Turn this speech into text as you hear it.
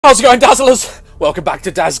How's it going, Dazzlers? Welcome back to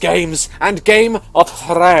Daz Games and Game of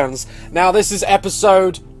Thrones. Now, this is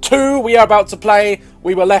episode 2 we are about to play.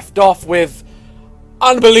 We were left off with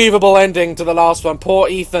unbelievable ending to the last one. Poor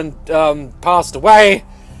Ethan passed away.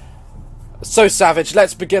 So savage.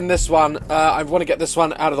 Let's begin this one. I want to get this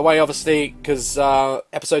one out of the way, obviously, because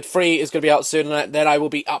episode 3 is going to be out soon, and then I will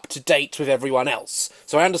be up to date with everyone else.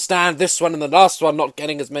 So I understand this one and the last one not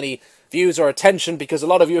getting as many views or attention because a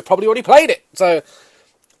lot of you have probably already played it. So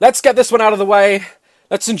let's get this one out of the way.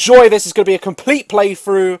 Let's enjoy this. It's going to be a complete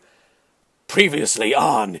playthrough. Previously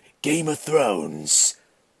on Game of Thrones.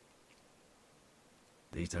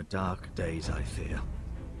 These are dark days, I fear.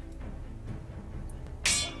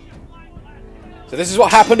 So this is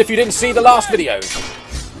what happened if you didn't see the last video.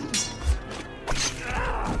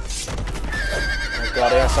 Oh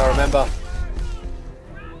god, yes, I remember.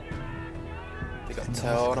 They got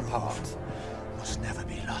torn apart. Must never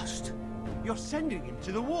be lost. You're sending him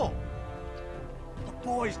to the wall. The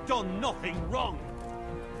boy's done nothing wrong.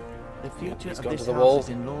 The future He's of gone this to the house wall. is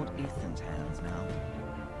in Lord Ethan's hands now.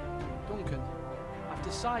 Duncan, I've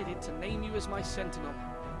decided to name you as my sentinel.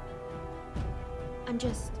 I'm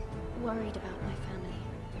just worried about my family.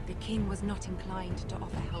 The king was not inclined to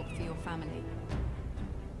offer help for your family.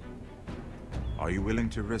 Are you willing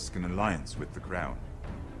to risk an alliance with the crown?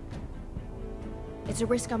 It's a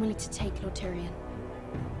risk I'm willing to take, Lord Tyrion.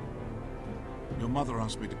 Your mother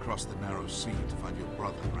asked me to cross the narrow sea to find your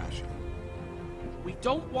brother, Rashid. We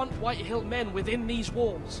don't want Whitehill men within these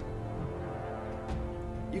walls.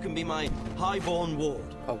 You can be my highborn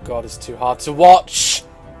ward. Oh god, it's too hard to watch.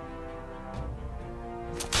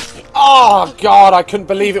 Oh god, I couldn't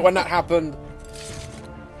believe it when that happened.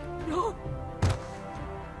 No!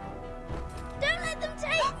 Don't let them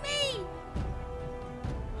take me!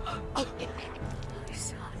 Oh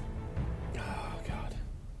god.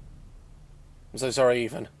 I'm so sorry,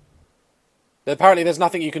 Ethan. Apparently there's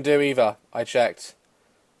nothing you can do either. I checked.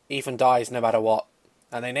 Ethan dies no matter what.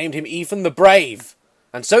 And they named him Ethan the Brave.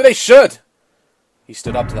 And so they should. He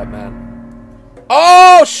stood up to that man.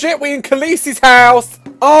 Oh shit, we in Khaleesi's house!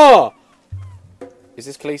 Oh! Is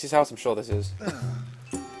this Khaleesi's house? I'm sure this is.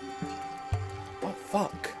 Oh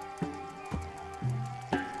fuck.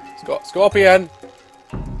 Scorpion!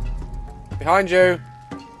 Behind you!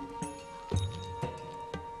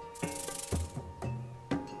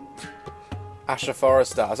 Asher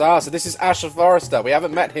Forrester. Ah, so this is Asher Forrester. We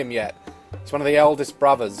haven't met him yet. He's one of the eldest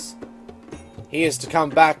brothers. He is to come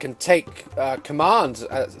back and take command.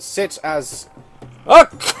 Sit as a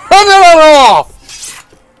criminal!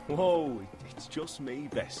 Whoa, it's just me,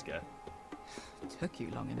 Veska. Took you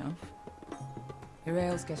long enough. Your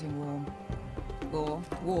ale's getting warm. Or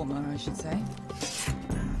warmer, I should say.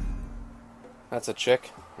 That's a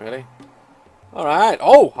chick, really? Alright.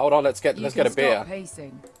 Oh, hold on, let's get a beer. Stop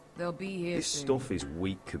pacing. They'll be here This soon. stuff is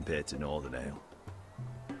weak compared to Northern Ale.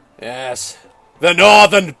 Yes. The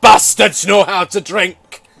northern bastards know how to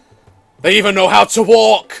drink. They even know how to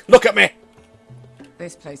walk. Look at me.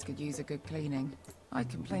 This place could use a good cleaning. I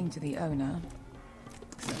complained to the owner.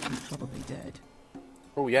 Except he's probably dead.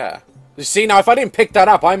 Oh, yeah. You see, now, if I didn't pick that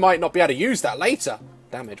up, I might not be able to use that later.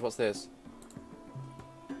 Damage, what's this?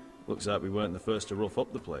 Looks like we weren't the first to rough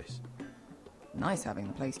up the place. Nice having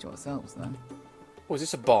the place to ourselves, though. Oh, is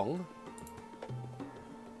this a bong?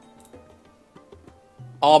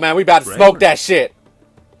 Oh, man, we about to smoke that shit.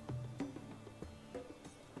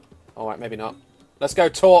 Alright, maybe not. Let's go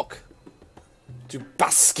talk to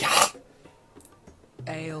Baskia.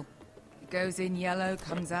 Ale. It goes in yellow,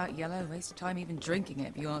 comes out yellow. Waste of time even drinking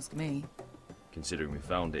it, if you ask me. Considering we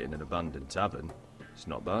found it in an abandoned tavern, it's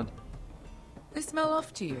not bad. They smell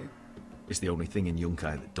off to you. It's the only thing in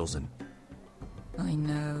Yunkai that doesn't. I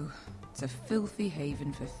know. It's a filthy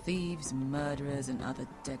haven for thieves, murderers, and other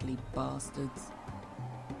deadly bastards.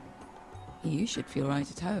 You should feel right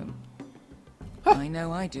at home. I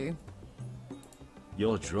know I do.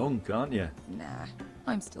 You're drunk, aren't you? Nah,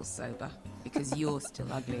 I'm still sober. Because you're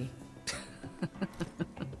still ugly.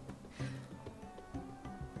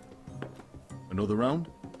 Another round?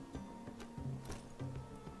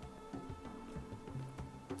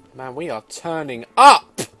 Man, we are turning up.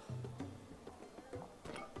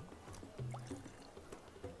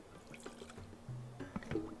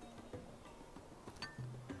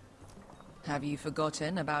 Have you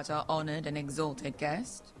forgotten about our honored and exalted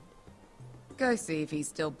guest? Go see if he's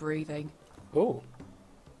still breathing. Ooh.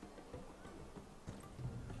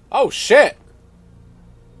 Oh, shit.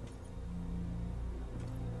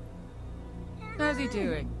 How's he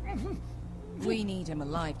doing? We need him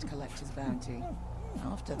alive to collect his bounty.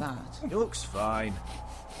 After that... He looks fine.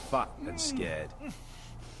 Fat and scared.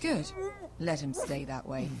 Good. Let him stay that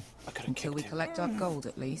way. I could've Until we kicked him. collect our gold,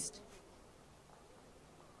 at least.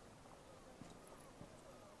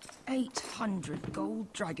 800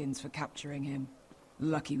 gold dragons for capturing him.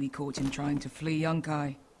 Lucky we caught him trying to flee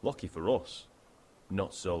Yunkai. Lucky for us.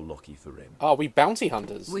 Not so lucky for him. Are we bounty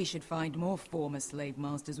hunters? We should find more former slave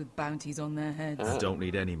masters with bounties on their heads. I don't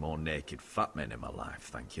need any more naked fat men in my life,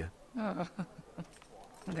 thank you.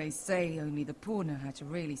 They say only the poor know how to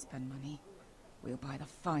really spend money. We'll buy the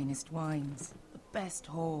finest wines, the best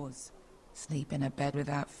whores, sleep in a bed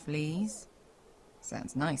without fleas.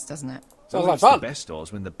 Sounds nice, doesn't it? Sounds like It's fun. the best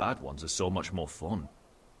stores when the bad ones are so much more fun.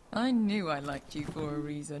 I knew I liked you for a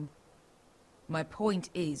reason. My point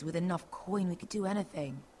is, with enough coin we could do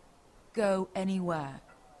anything. Go anywhere.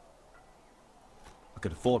 I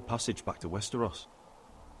could afford passage back to Westeros.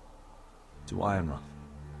 To Ironrath.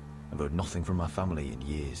 I've heard nothing from my family in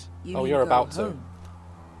years. You Oh, mean you're go about to. home.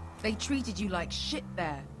 They treated you like shit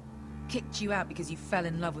there. Kicked you out because you fell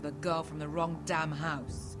in love with a girl from the wrong damn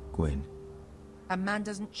house. Gwyn, A man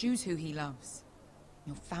doesn't choose who he loves.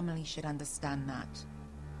 Your family should understand that.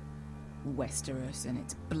 Westeros and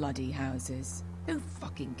its bloody houses. Who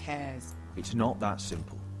fucking cares? it's not that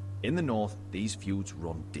simple. In the north, these feuds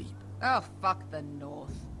run deep. Oh, fuck the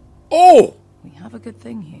North. Oh! We have a good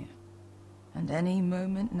thing here. And any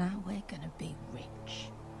moment now, we're gonna be rich.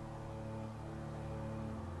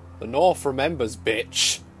 The North remembers,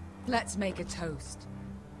 bitch. Let's make a toast.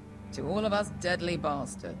 To all of us deadly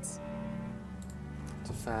bastards. It's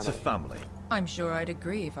a family. It's a family. I'm sure I'd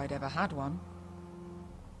agree if I'd ever had one.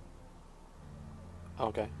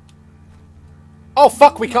 Okay. Oh,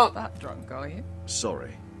 fuck, we can't. That drunk, are you?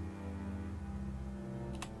 Sorry.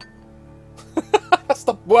 That's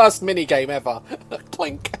the worst minigame ever.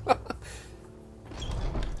 Clink.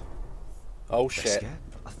 Oh, shit. Scared?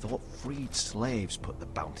 I thought freed slaves put the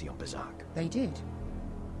bounty on Berserk. They did.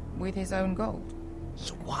 With his own gold.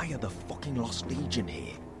 So why are the fucking Lost Legion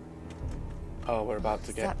here? Oh, we're about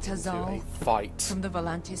to get into a Sta-III fight. from the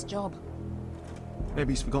Volantis job.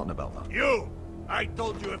 Maybe he's forgotten about that. You! I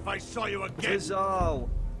told you if I saw you again, Tizal!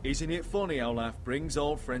 Isn't it funny how life brings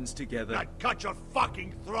old friends together? I'd cut your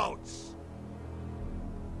fucking throats!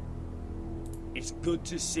 It's good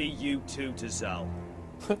to see you too, Tizal.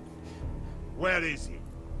 Where is he?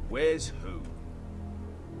 Where's who?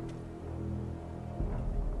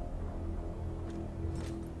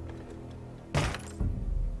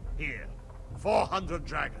 Here. 400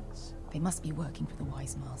 dragons. They must be working for the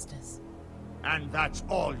Wise Masters. And that's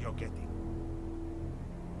all you're getting.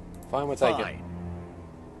 Fine, we'll take it. Fine.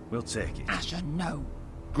 We'll take it. Asher, no.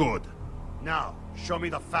 Good. Now, show me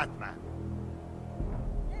the fat man.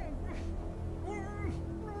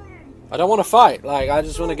 I don't want to fight. Like, I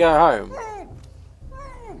just want to go home.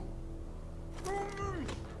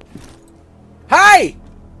 Hey!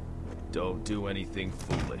 Don't do anything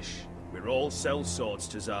foolish. We're all sellswords,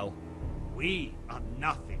 Tizal. We are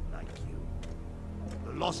nothing like you.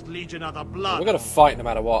 The Lost Legion are the blood. We're gonna fight no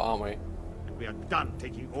matter what, aren't we? And we are done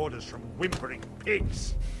taking orders from whimpering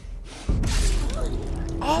pigs.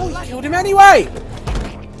 Oh, you killed him anyway!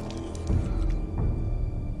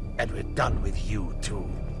 And we're done with you too.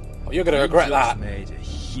 Oh, you're gonna regret You just that. made a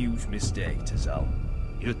huge mistake, Tizal.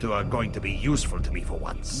 You two are going to be useful to me for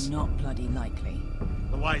once. Not bloody likely.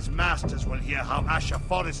 The Wise Masters will hear how Asher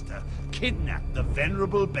Forrester kidnapped the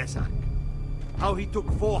venerable Bezak. How he took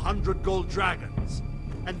 400 gold dragons,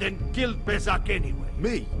 and then killed Bezak anyway.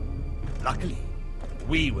 Me? Luckily,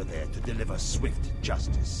 we were there to deliver swift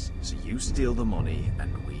justice. So you steal the money,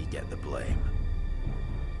 and we get the blame.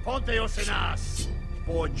 Ponteos en as!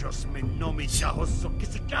 Pojos me nomi jahoso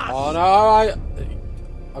kisikas! Oh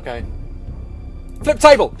no, okay. Flip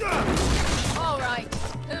table! All right,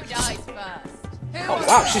 who dies first? Oh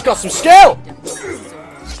wow, she's got some skill!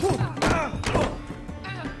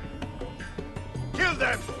 Kill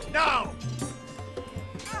them, now!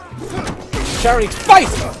 Charity's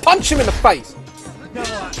face! Punch him in the face! No,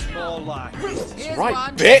 that's more like it. Here's Right,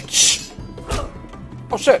 one. bitch!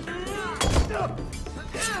 Oh shit!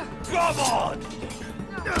 Come on!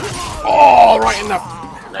 Oh, right in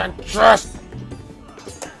the chest!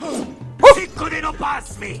 He couldn't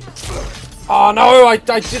pass me! Oh no, I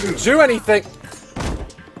didn't do anything!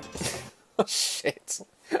 Oh, shit.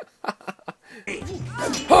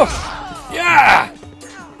 Oh, yeah!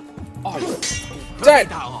 Oh, you're dead!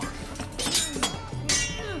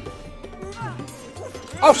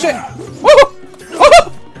 Oh shit! Woo!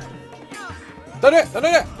 Woo! Don't do it! Don't do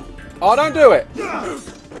it! Oh, don't do it!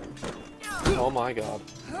 Oh my god.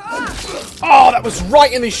 Oh, that was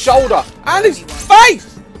right in his shoulder! And his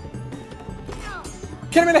face!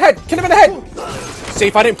 Kill him in the head! Kill him in the head! See,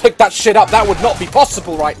 if I didn't pick that shit up, that would not be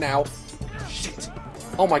possible right now. Shit.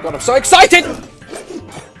 Oh my god, I'm so excited!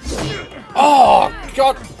 Oh,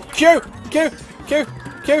 god. Q! Q! Q!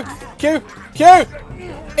 Q! Q! Q!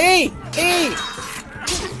 E! E!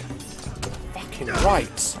 Fucking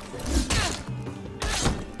right.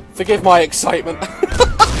 Forgive my excitement.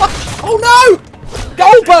 Oh no!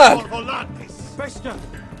 Goldberg!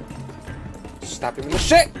 Stab him in the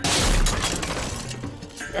shit!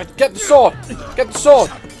 Get the sword! Get the sword!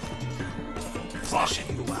 Slash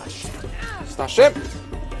him! Slash him!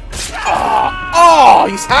 Oh,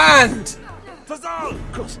 his hand!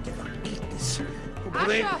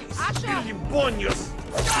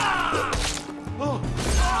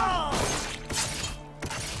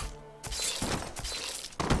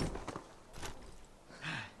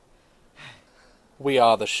 We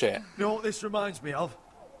are the shit. You know what this reminds me of?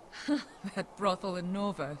 That brothel in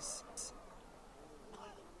Novos.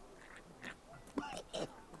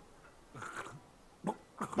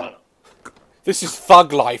 This is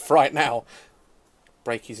thug life right now.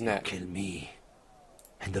 Break his neck. Kill me,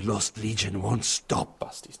 and the Lost Legion won't stop.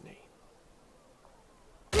 Bust his knee.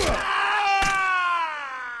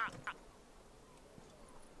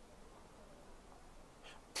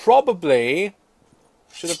 Probably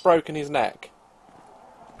should have broken his neck.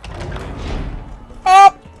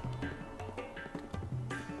 Up!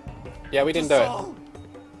 Yeah, we didn't do it.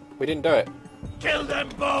 We didn't do it. Kill them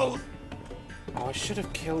both! Oh, I should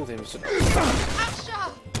have killed him. So... Who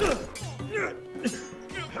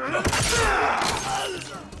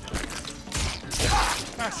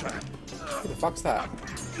the fuck's that?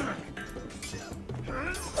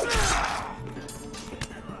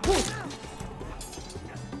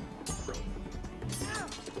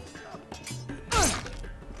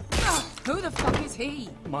 Who the fuck is he?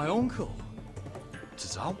 My uncle.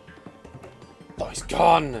 Zal? Oh, he's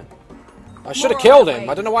gone. I should have killed him.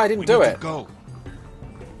 I don't know why I didn't do it. Go.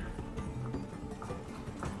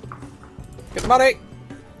 Get the money.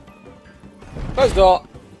 Close the door.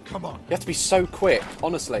 Come on. You have to be so quick,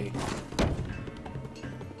 honestly.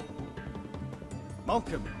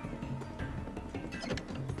 Malcolm.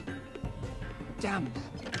 Damn.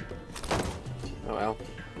 Oh well.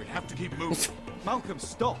 We have to keep moving. Malcolm,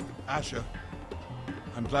 stop. Asher,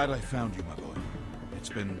 I'm glad I found you, my boy. It's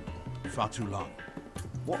been far too long.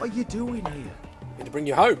 What are you doing here? Need to bring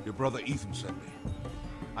you home. Your brother Ethan sent me.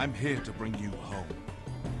 I'm here to bring you home.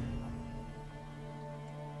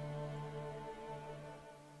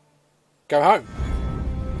 Go home.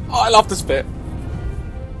 Oh, I love this bit.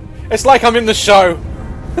 It's like I'm in the show.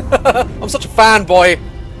 I'm such a fanboy.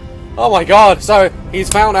 Oh my god. So, he's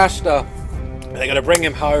found Ashton. They're going to bring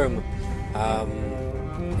him home.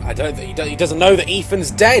 I don't think he doesn't know that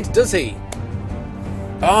Ethan's dead, does he?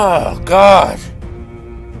 Oh god.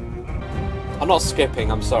 I'm not skipping,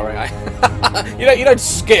 I'm sorry. You don't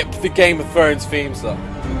skip the Game of Thrones theme song.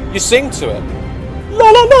 You sing to it. La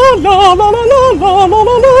la la la la la la la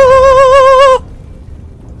la la.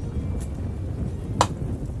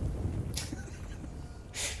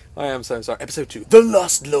 I am so sorry. Episode 2. The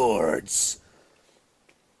Lost Lords.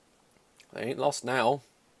 They ain't lost now.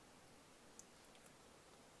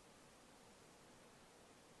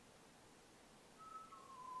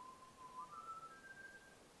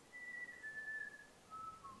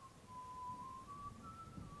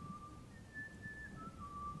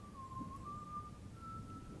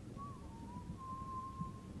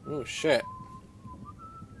 Oh shit.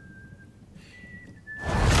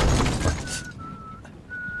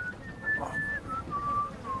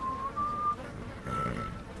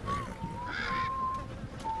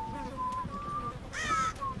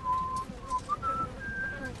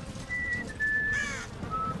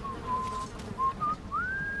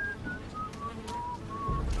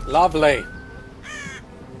 Lovely.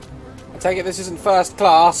 I take it this isn't first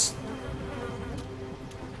class.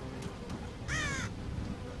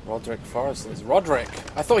 Roderick Forrest. It's Roderick.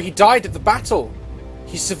 I thought he died at the battle.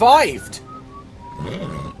 He survived.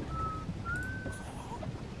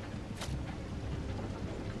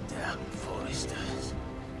 Damn Foresters.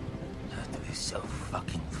 That is so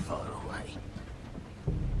fucking far away.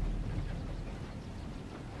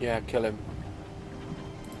 Yeah, kill him.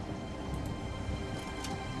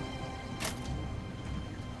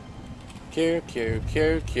 Q, Q,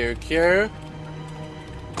 Q, Q, Q.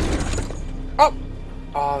 Oh!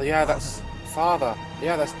 Oh, yeah, that's father.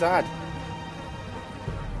 Yeah, that's dad.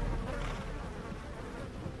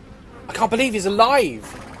 I can't believe he's alive.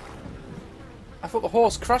 I thought the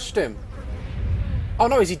horse crushed him. Oh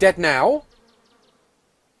no, is he dead now?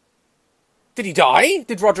 Did he die?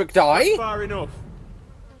 Did Roderick die? Far enough.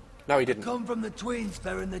 No, he didn't. Come from the twins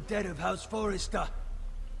bearing the dead of House Forrester.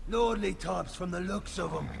 Lordly types from the looks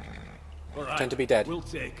of them. All right, Tend to be dead. We'll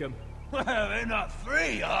take them. Well, they're not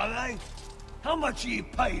free, are they? How much are you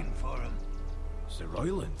paying for them? Sir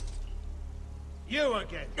Royland. You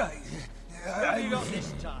again. What have you got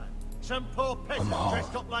this time? Some poor peasant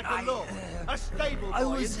dressed up like a lord. A stable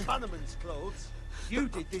boy in Bannerman's clothes. You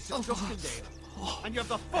did this at Duskendale. And you have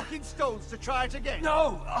the fucking stones to try it again?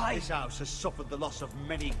 No, This house has suffered the loss of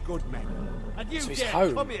many good men. And you So he's dare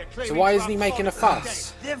home. come here So claiming why to isn't he have making a Forrester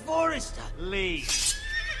fuss? dead. The Forrester. Leave.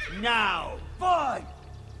 Now. Fine.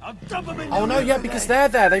 I'll dump him in Oh the no, yeah, river because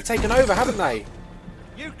then. they're there. They've taken over, haven't they?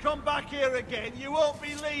 You come back here again, you won't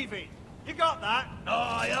be leaving. You got that?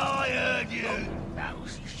 Aye, I heard you.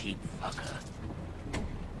 Lousy sheep fucker.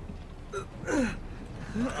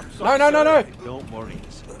 No, no, no, no. Don't worry,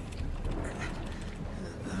 sir.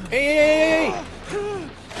 Hey!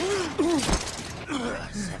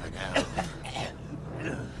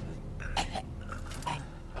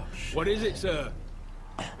 What is it, sir?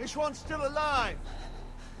 This one's still alive.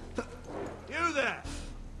 You there?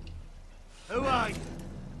 Who are you?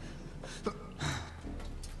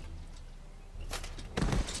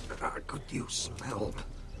 Could you smell?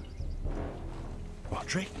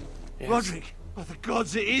 Roderick? Yes. Roderick? By the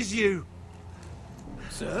gods, it is you!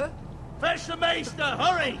 Sir? Fetch the maester,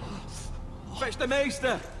 hurry! Fetch the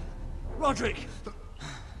maester! Roderick!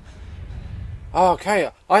 Oh,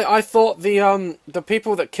 okay. I thought the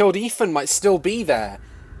people that killed Ethan might still be there.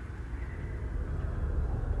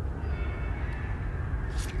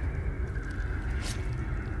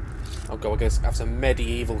 Oh god, we're going to have some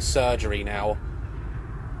medieval surgery now.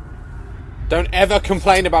 Don't ever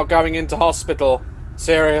complain about going into hospital.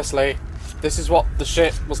 Seriously. This is what the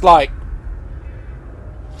shit was like.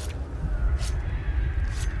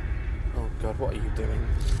 Oh god, what are you doing?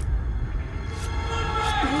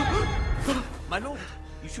 My lord,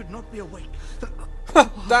 you should not be awake.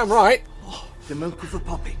 Damn right. The milk of the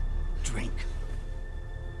poppy. Drink.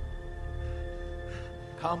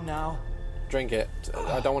 Come now. Drink it.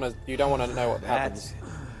 I don't want to. You don't want to know what happens.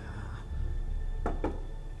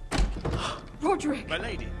 Roderick! My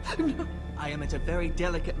lady. I am at a very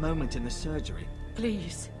delicate moment in the surgery.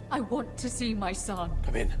 Please, I want to see my son.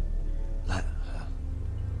 Come in. Let her.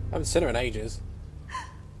 I haven't seen her in ages.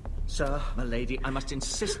 Sir, my lady, I must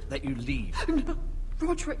insist that you leave. No.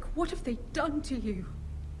 Roderick, what have they done to you?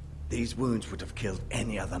 These wounds would have killed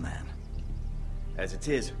any other man. As it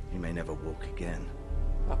is, he may never walk again.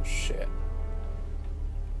 Oh shit.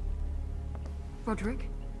 Roderick?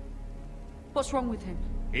 What's wrong with him?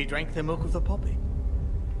 He drank the milk of the poppy.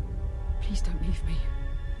 Please don't leave me.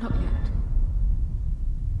 Not yet.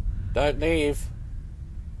 Don't leave,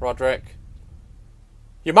 Roderick.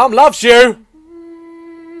 Your mum loves you!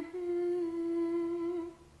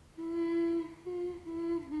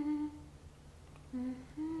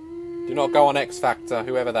 Do not go on X Factor,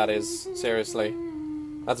 whoever that is. Seriously.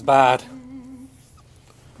 That's bad.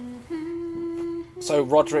 So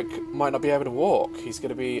Roderick might not be able to walk. He's going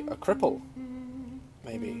to be a cripple.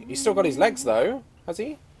 Maybe. He's still got his legs though, has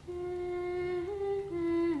he?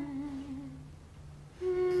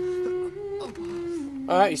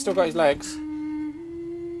 Alright, he's still got his legs.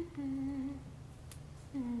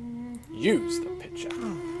 Use the picture.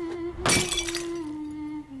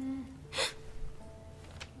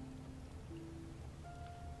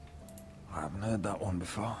 I haven't heard that one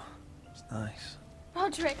before. It's nice.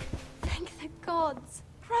 Roderick, thank the gods.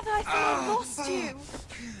 Brother, I thought I lost you.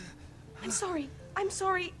 I'm sorry. I'm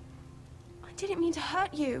sorry. I didn't mean to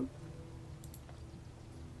hurt you.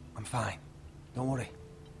 I'm fine. Don't worry.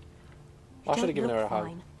 I should have given her a Look hug.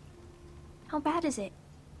 fine. How bad is it?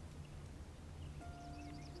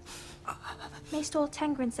 Maester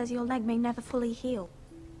Tengrin says your leg may never fully heal.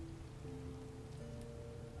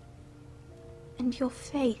 And your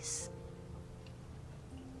face.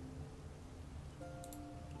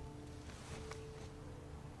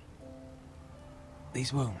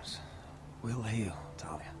 These wounds will heal,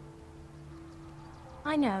 Talia.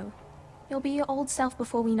 I know. You'll be your old self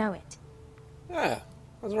before we know it. Yeah,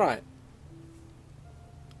 that's right.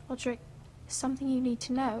 Roderick, there's something you need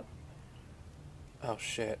to know. Oh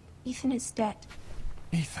shit. Ethan is dead.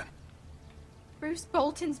 Ethan. Bruce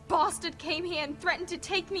Bolton's bastard came here and threatened to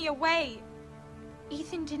take me away.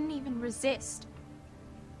 Ethan didn't even resist.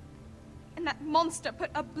 And that monster put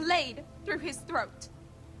a blade through his throat.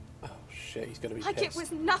 Oh shit, he's gonna be Like pissed. it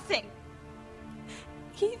was nothing.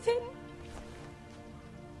 Ethan?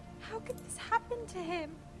 How could this happen to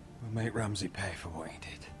him? We'll make Ramsay pay for what he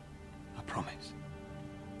did. I promise.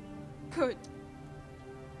 Good.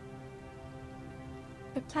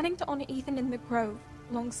 We're planning to honor Ethan in the grove,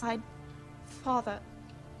 alongside Father.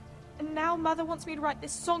 And now Mother wants me to write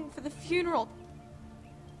this song for the funeral.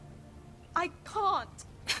 I can't.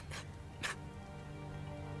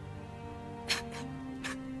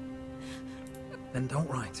 Then don't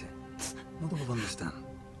write it. Mother will understand.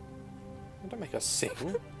 Don't make us sing.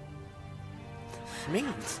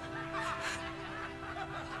 Means.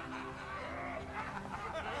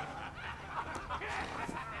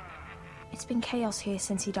 It's been chaos here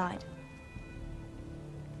since he died.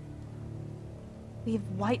 We have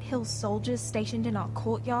White Hill soldiers stationed in our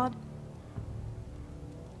courtyard.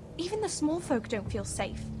 Even the small folk don't feel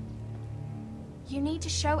safe. You need to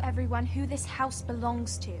show everyone who this house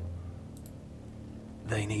belongs to.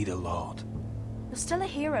 They need a lord. You're still a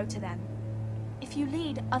hero to them. If you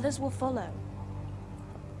lead, others will follow.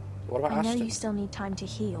 What about I know Ashton? you still need time to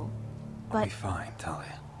heal, I'll but be fine,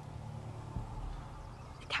 Talia.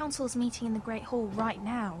 the council's meeting in the Great Hall right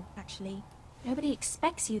now, actually. Nobody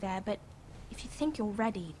expects you there, but if you think you're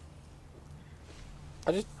ready...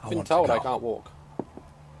 I just I been want to told I go. can't walk.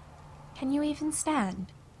 Can you even stand?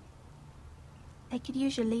 They could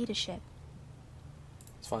use your leadership.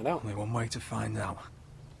 Let's find out. Only one way to find out.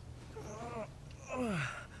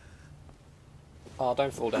 Oh,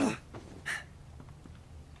 don't fall down.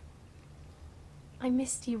 I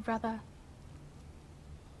missed you, brother.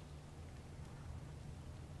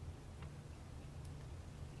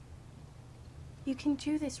 You can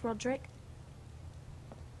do this, Roderick.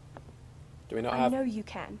 Do we not I have know you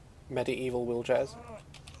can. medieval wheelchairs?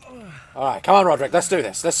 Alright, come on, Roderick, let's do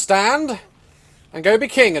this. Let's stand and go be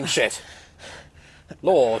king and shit.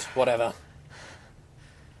 Lord, whatever.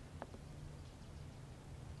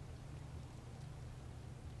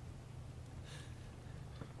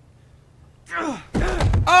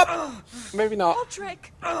 Up! Maybe not.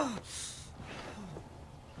 Roderick! I'm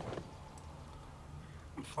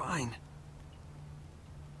fine.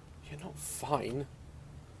 You're not fine.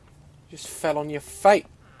 You just fell on your fate.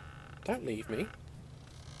 Don't leave me.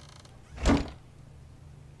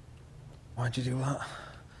 Why'd you do that?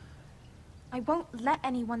 I won't let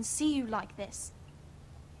anyone see you like this.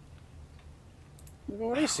 You've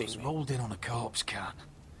already I seen was me. rolled in on a corpse cart.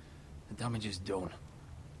 The damage is done.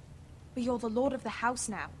 But you're the lord of the house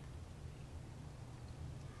now.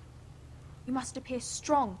 You must appear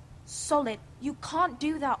strong, solid. You can't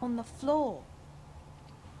do that on the floor.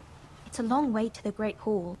 It's a long way to the Great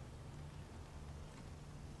Hall.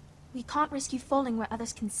 We can't risk you falling where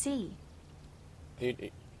others can see.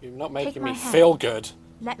 You're not making my me hand. feel good.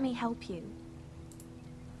 Let me help you.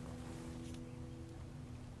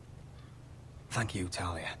 Thank you,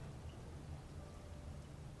 Talia.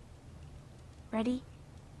 Ready?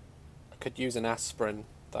 I could use an aspirin,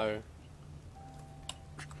 though.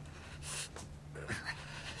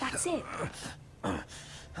 That's it.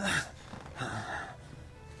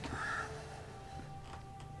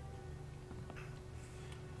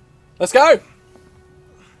 Let's go!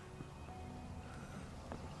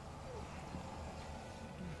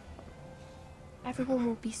 Everyone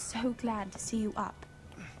will be so glad to see you up.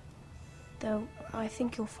 Though, I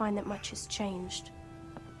think you'll find that much has changed.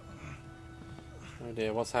 Oh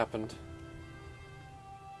dear, what's happened?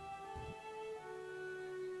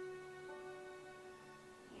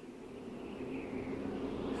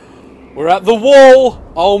 We're at the wall!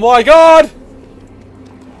 Oh my god!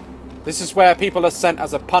 This is where people are sent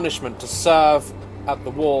as a punishment to serve at the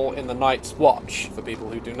wall in the Night's Watch, for people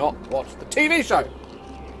who do not watch the TV show.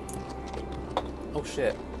 Oh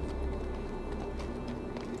shit.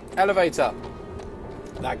 Elevator.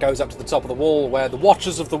 That goes up to the top of the wall, where the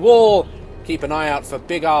Watchers of the Wall keep an eye out for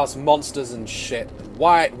big-ass monsters and shit.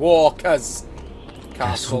 White Walkers.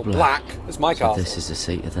 Castle Black. It's my castle. This is the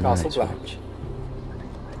seat of the Castle Night's Black. Watch.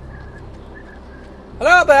 Hello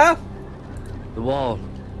out there! The wall.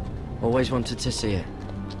 Always wanted to see it,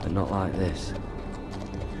 but not like this.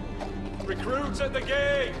 Recruits at the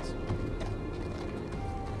gate!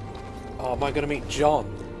 Oh, am I going to meet Jon?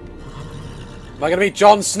 Am I going to meet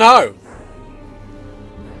Jon Snow?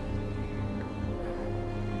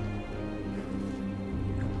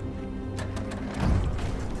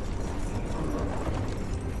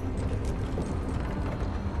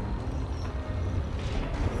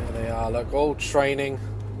 There they are, look, all training.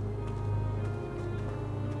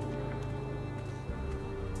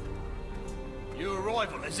 New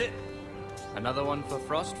arrival, is it? Another one for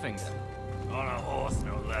Frostfinger. On a horse,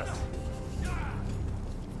 no less.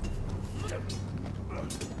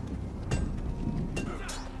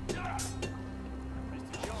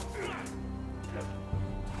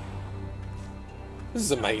 This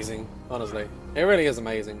is amazing, honestly. It really is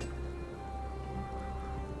amazing.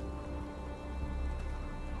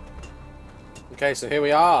 Okay, so here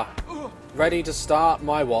we are. Ready to start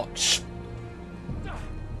my watch.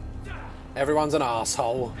 Everyone's an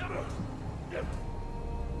asshole.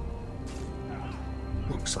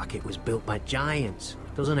 Looks like it was built by giants,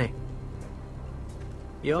 doesn't it?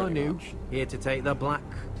 You're new, here to take the black.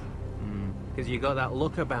 Because you got that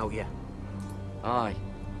look about you. Aye,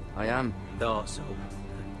 I am. Thought so.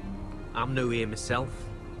 I'm new here myself.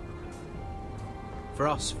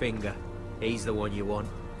 Frostfinger, he's the one you want.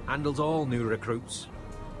 Handles all new recruits.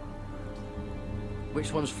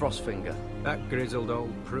 Which one's Frostfinger? That grizzled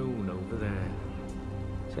old prune over there.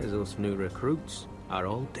 Says us new recruits are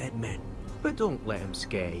all dead men. But don't let him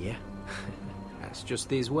scare you. That's just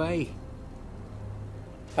his way.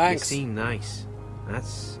 Thanks. You seem nice.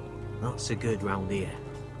 That's not so good round here.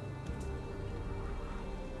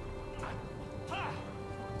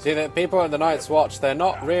 See, the people in the Night's Watch, they're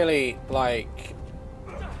not really, like,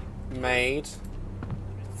 made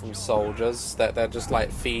from soldiers. They're just like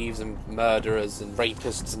thieves and murderers and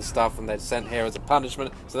rapists and stuff, and they're sent here as a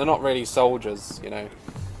punishment. So they're not really soldiers, you know.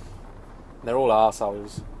 They're all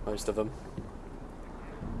arseholes, most of them.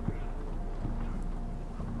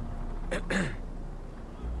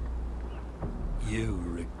 You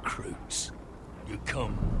recruits. You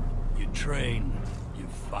come, you train, you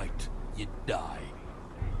fight, you die.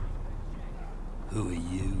 Who are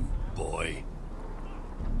you, boy?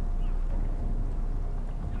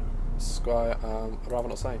 Squire, I'd rather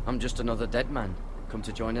not say. I'm just another dead man, come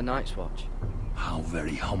to join the Night's Watch. How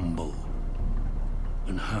very humble.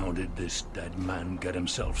 And how did this dead man get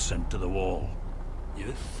himself sent to the wall? You're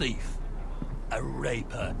a thief. A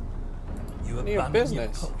raper. You abandoned your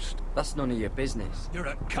post. That's none of your business. You're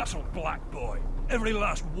a Castle Black boy. Every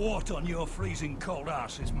last wart on your freezing cold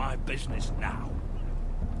ass is my business now.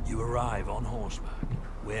 You arrive on horseback,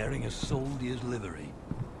 wearing a soldier's livery.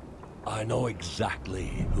 I know exactly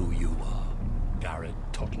who you are, Garrett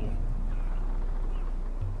Tuttle.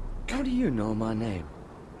 How do you know my name?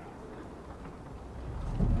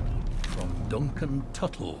 From Duncan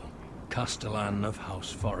Tuttle, Castellan of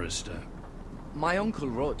House Forrester. My uncle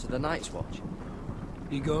wrote to the Night's Watch.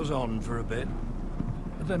 He goes on for a bit,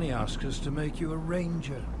 but then he asks us to make you a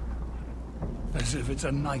ranger. As if it's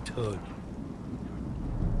a knighthood.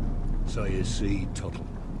 So you see, Tuttle,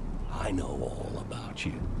 I know all about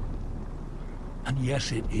you. And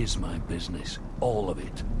yes, it is my business, all of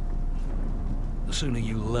it. The sooner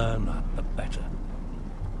you learn that, the better.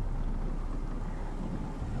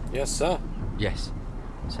 Yes, sir. Yes,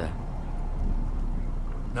 sir.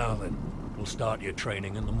 Now then, we'll start your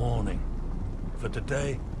training in the morning. For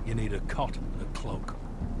today, you need a cot and a cloak.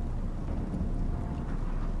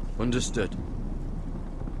 Understood.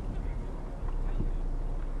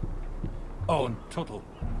 Oh, and Tuttle,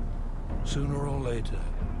 sooner or later,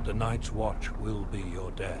 the Night's Watch will be your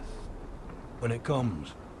death. When it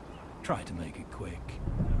comes, try to make it quick.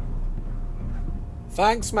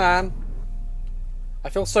 Thanks, man. I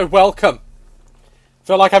feel so welcome. I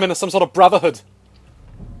feel like I'm in some sort of brotherhood.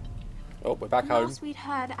 Oh, we're back home. Last we'd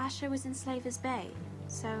heard, Asher was in Slavers Bay,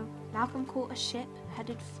 so Malcolm caught a ship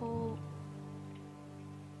headed for...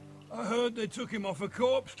 I heard they took him off a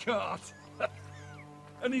corpse cart.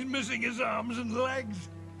 And he's missing his arms and legs.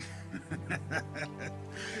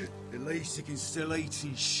 At least he can still eat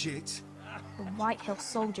his shit. The White Hill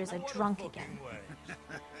soldiers are drunk again.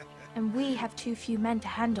 And we have too few men to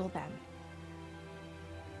handle them.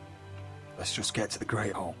 Let's just get to the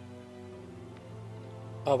Great Hall.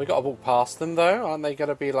 Oh, we gotta walk past them though? Aren't they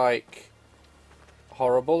gonna be like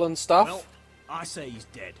horrible and stuff? Well, I say he's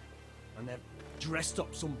dead. And they've dressed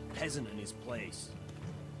up some peasant in his place.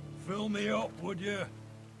 Fill me up, would you?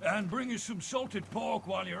 And bring us some salted pork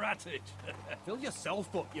while you're at it. Fill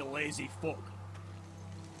yourself up, you lazy fuck.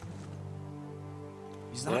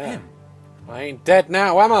 Is that him? I ain't dead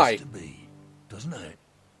now, am I? To be, doesn't it?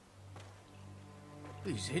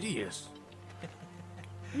 He's hideous.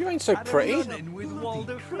 You ain't so pretty. With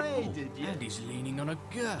Walder Frey, did you? And he's leaning on a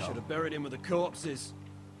girl. Should have buried him with the corpses.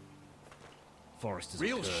 Forrester's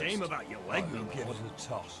Real cursed. shame about your leg, We'll though. give it a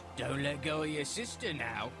toss. Don't let go of your sister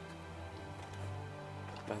now.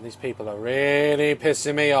 Man, these people are really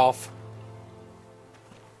pissing me off.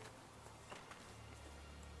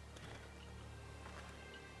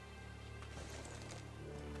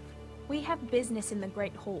 We have business in the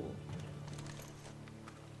Great Hall.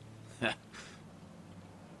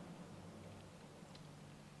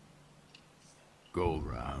 Go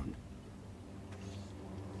round.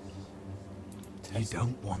 You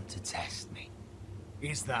don't want to test me.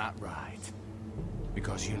 Is that right?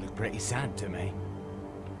 Because you look pretty sad to me.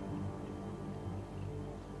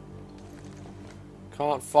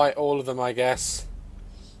 Can't fight all of them, I guess.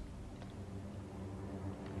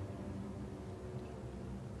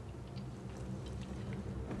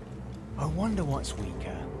 wonder what's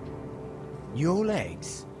weaker. Your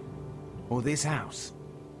legs? Or this house?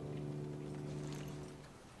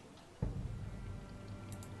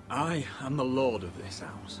 I am the lord of this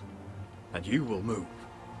house, and you will move.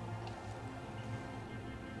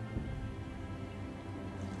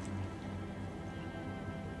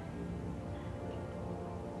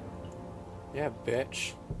 Yeah,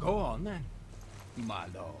 bitch. Go on then, my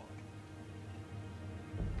lord.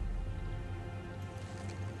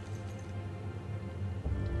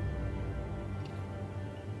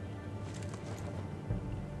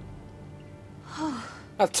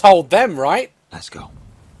 I told them, right? Let's go.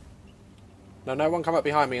 No, no one come up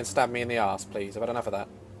behind me and stab me in the arse, please. I've had enough of that.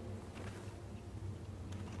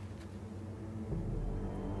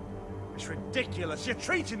 It's ridiculous. You're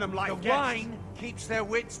treating them like The guests. wine keeps their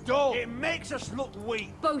wits dull. It makes us look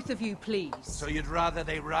weak. Both of you, please. So you'd rather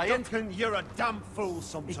they riot? Duncan, you're a damn fool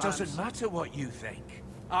sometimes. It doesn't matter what you think.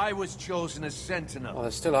 I was chosen as sentinel. Oh,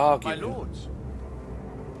 they're still arguing. My lords.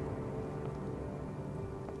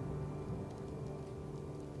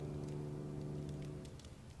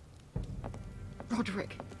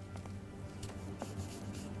 Roderick.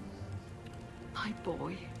 My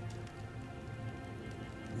boy.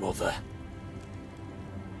 Mother.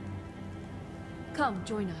 Come,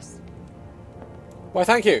 join us. Why,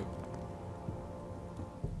 thank you.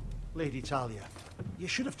 Lady Talia, you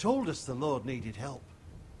should have told us the Lord needed help.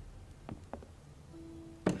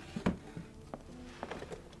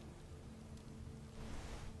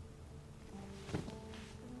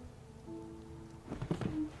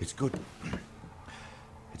 It's good.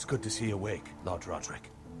 It's good to see you awake, Lord Roderick.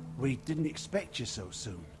 We didn't expect you so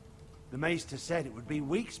soon. The Maester said it would be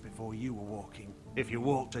weeks before you were walking, if you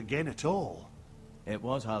walked again at all. It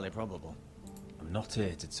was highly probable. I'm not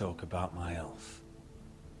here to talk about my elf.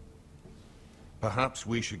 Perhaps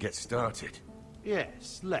we should get started.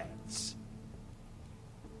 Yes, let's.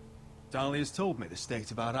 Dahlia's told me the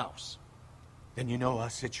state of our house. Then you know our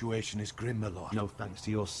situation is grim, my lord. No thanks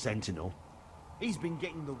to your sentinel. He's been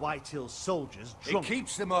getting the White Hills soldiers drunk. It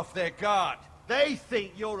keeps them off their guard. They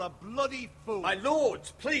think you're a bloody fool. My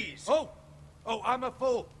lords, please. Oh, I'm a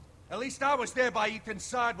fool. At least I was there by Ethan's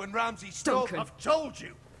side when Ramsay stole. Duncan. I've told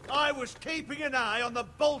you. I was keeping an eye on the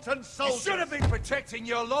Bolton soldiers. You should have been protecting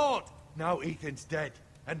your lord. Now Ethan's dead,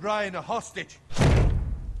 and Ryan a hostage.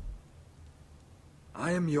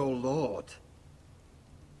 I am your lord.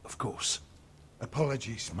 Of course.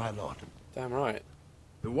 Apologies, my lord. Damn right.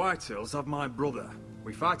 The Whitehills have my brother.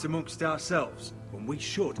 We fight amongst ourselves, when we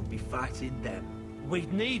should be fighting them.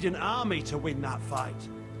 We'd need an army to win that fight.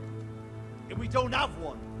 And we don't have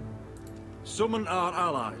one. Summon our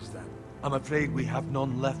allies, then. I'm afraid we have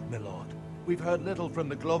none left, my lord. We've heard little from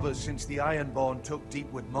the Glovers since the Ironborn took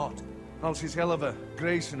Deepwood Motte. Halsey's Helliver,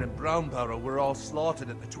 Grayson and Brownbarrow were all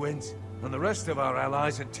slaughtered at the Twins, and the rest of our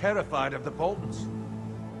allies are terrified of the Boltons.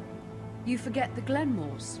 You forget the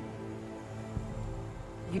Glenmores.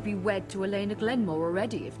 You'd be wed to Elena Glenmore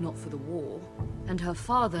already, if not for the war. And her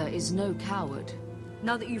father is no coward.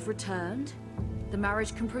 Now that you've returned, the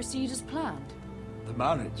marriage can proceed as planned. The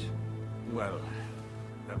marriage? Well,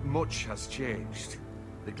 much has changed.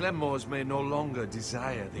 The Glenmores may no longer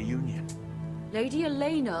desire the union. Lady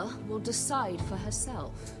Elena will decide for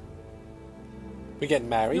herself. We're getting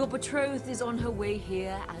married. Your betrothed is on her way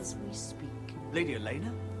here as we speak. Lady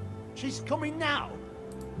Elena? She's coming now.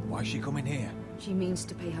 Why is she coming here? She means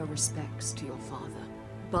to pay her respects to your father.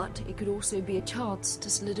 But it could also be a chance to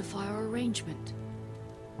solidify our arrangement.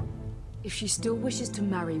 If she still wishes to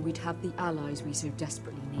marry, we'd have the allies we so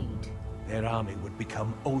desperately need. Their army would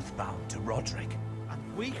become oath-bound to Roderick.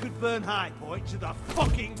 And we could burn High Point to the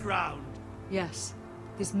fucking ground. Yes,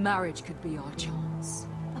 this marriage could be our chance.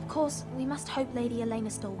 Of course, we must hope Lady Elena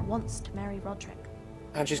still wants to marry Roderick.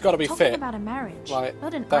 And she's got to be Talking fit. about a marriage, Like,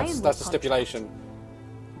 not an that's Ironwood the stipulation.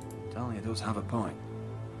 Dahlia does have a point.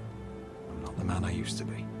 I'm not the man I used to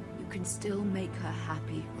be. You can still make her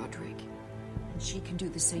happy, Roderick. And she can do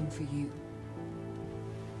the same for you.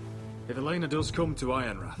 If Elena does come to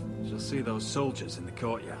Ironrath, she'll see those soldiers in the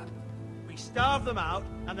courtyard. We starve them out,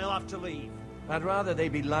 and they'll have to leave. I'd rather they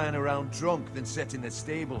be lying around drunk than setting the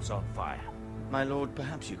stables on fire. My lord,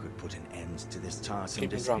 perhaps you could put an end to this tiresome Keep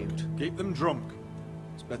them dispute. drunk. Keep them drunk.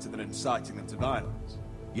 It's better than inciting them to violence.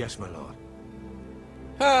 Yes, my lord.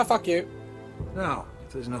 Ah, fuck you. Now,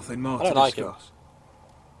 if there's nothing more I to don't like discuss.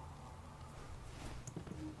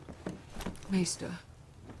 Maester,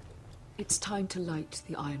 it's time to light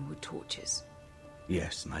the Ironwood torches.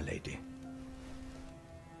 Yes, my lady.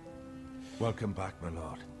 Welcome back, my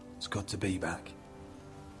lord. It's good to be back.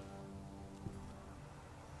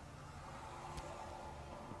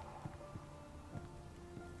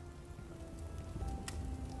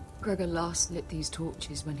 Gregor last lit these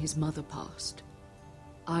torches when his mother passed.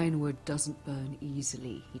 Ironwood doesn't burn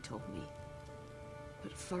easily, he told me.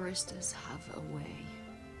 But foresters have a way.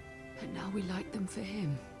 And now we light them for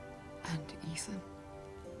him. And Ethan.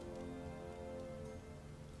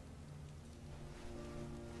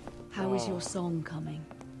 How is your song coming?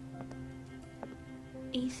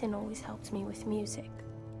 Ethan always helps me with music.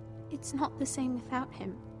 It's not the same without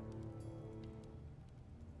him.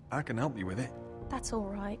 I can help you with it. That's all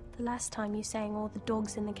right. The last time you sang, all the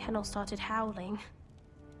dogs in the kennel started howling.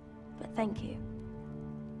 But thank you.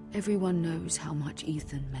 Everyone knows how much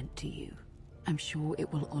Ethan meant to you. I'm sure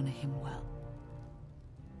it will honor him well.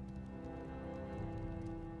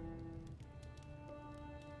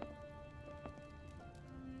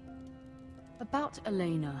 About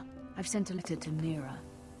Elena, I've sent a letter to Mira.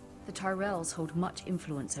 The Tyrells hold much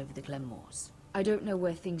influence over the Glenmores. I don't know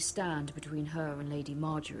where things stand between her and Lady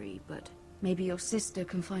Marjorie, but maybe your sister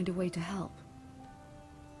can find a way to help.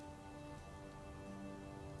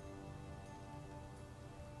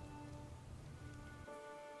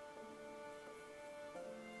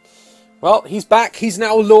 Well, he's back. He's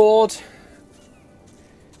now Lord.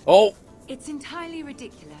 Oh. It's entirely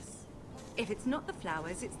ridiculous. If it's not the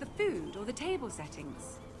flowers, it's the food or the table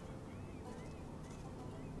settings.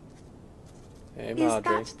 Hey, Is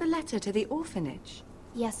Marjorie. that the letter to the orphanage?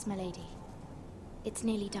 Yes, my lady. It's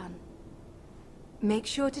nearly done. Make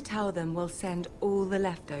sure to tell them we'll send all the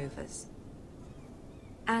leftovers.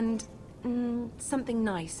 And something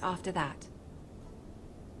nice after that.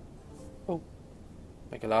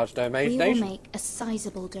 Make a large We donation. will make a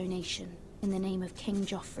sizable donation in the name of King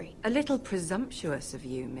Joffrey. A little presumptuous of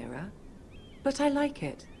you, Mira. But I like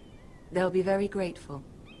it. They'll be very grateful.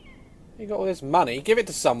 You got all this money. Give it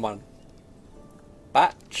to someone.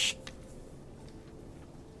 Batch.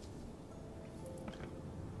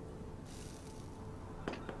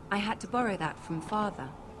 I had to borrow that from Father.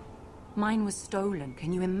 Mine was stolen,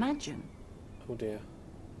 can you imagine? Oh dear.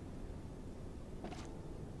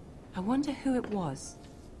 I wonder who it was.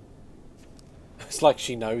 It's like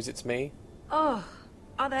she knows it's me. Oh,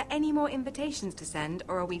 are there any more invitations to send,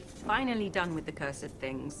 or are we finally done with the cursed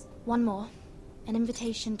things? One more. An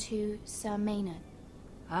invitation to Sir Maynard.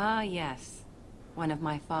 Ah, yes. One of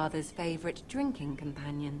my father's favorite drinking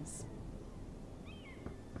companions.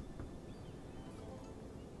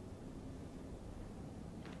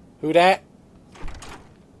 Who dat?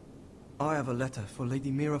 I have a letter for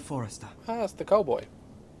Lady Mira Forrester. Ah, that's the cowboy.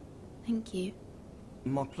 Thank you.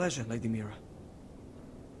 My pleasure, Lady Mira.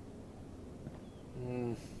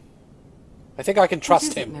 I think I can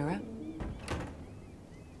trust him. Mira?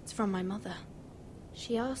 It's from my mother.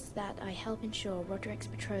 She asked that I help ensure Roderick's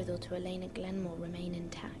betrothal to Elena Glenmore remain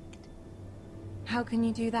intact. How can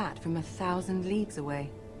you do that from 1,000 leagues away?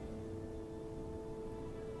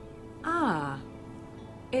 Ah,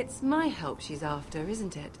 it's my help she's after,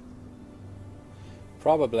 isn't it?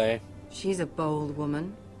 Probably. She's a bold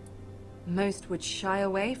woman. Most would shy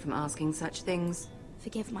away from asking such things.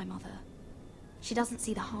 Forgive my mother. She doesn't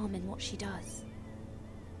see the harm in what she does.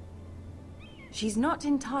 She's not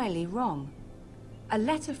entirely wrong. A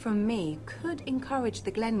letter from me could encourage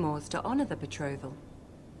the Glenmores to honor the betrothal.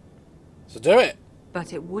 So do it.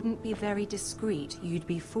 But it wouldn't be very discreet. You'd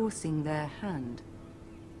be forcing their hand.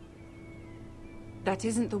 That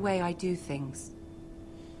isn't the way I do things.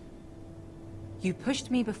 You pushed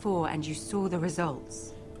me before and you saw the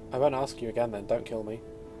results. I won't ask you again then. Don't kill me.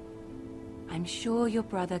 I'm sure your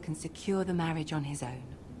brother can secure the marriage on his own.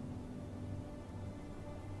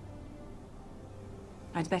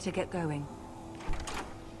 I'd better get going.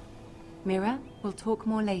 Mira, we'll talk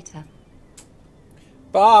more later.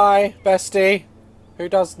 Bye, bestie. Who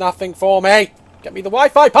does nothing for me? Get me the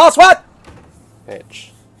Wi-Fi password! Bitch.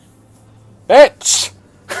 Bitch!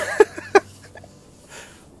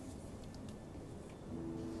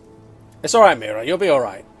 It's alright, Mira. You'll be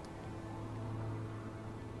alright.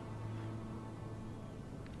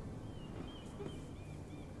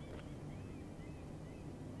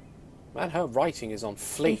 Man, her writing is on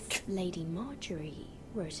fleek. If Lady Marjorie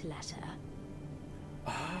wrote a letter.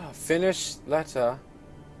 Ah, finished letter.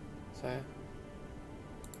 So.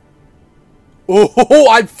 Oh,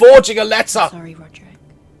 I'm forging a letter! Sorry, Roderick.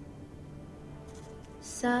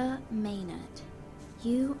 Sir Maynard,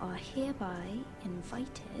 you are hereby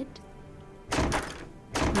invited.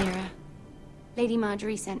 Mira, Lady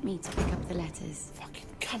Marjorie sent me to pick up the letters. Fucking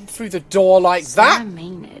come through the door like that? Sir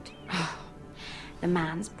Maynard. The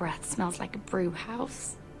man's breath smells like a brew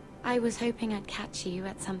house. I was hoping I'd catch you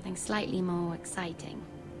at something slightly more exciting.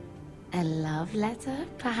 A love letter,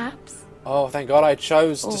 perhaps? Oh, thank God I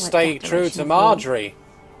chose Or to a stay true declaration to of war. Marjorie.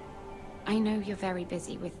 I know you're very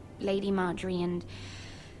busy with Lady Marjorie and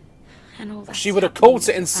all that. She would have caught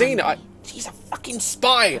it and seen it. She's a fucking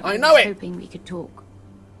spy. I know it. Hoping we could talk.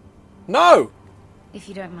 No. If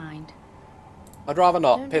you don't mind. I'd rather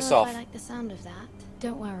not. Don't Piss know off. if I like the sound of that.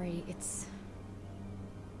 Don't worry, it's...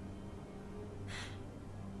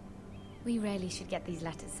 We really should get these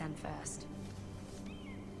letters sent first.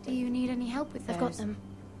 Do you need any help with those? I've got them.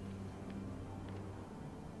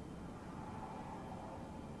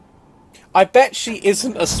 I bet she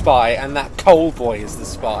isn't a spy and that coal boy is the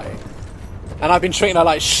spy. And I've been treating her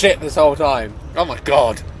like shit this whole time. Oh my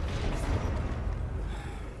god.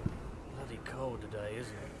 Bloody cold today,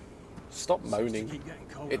 isn't it? Stop moaning.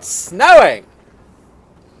 It's snowing!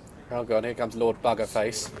 Oh god, here comes Lord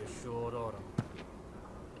Buggerface.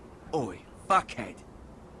 Oi, fuckhead.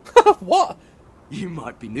 What? You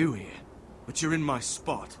might be new here, but you're in my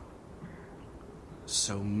spot.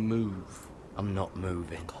 So move. I'm not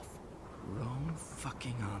moving. Wrong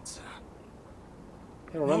fucking answer.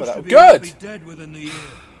 I don't remember Most that. of you will Good! be dead within the year.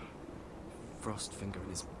 Frostfinger and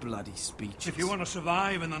his bloody speeches. If you want to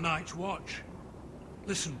survive in the Night's Watch,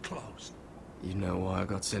 listen close. You know why I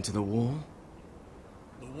got sent to the wall?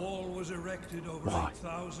 The wall was erected over Why?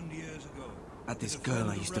 8,000 years ago. At this girl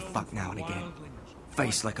I used to fuck now and again.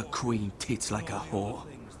 Face like a queen, tits like a whore.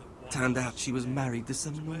 Turned out she was married to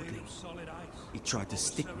some nordling. He tried to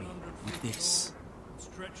stick me with this.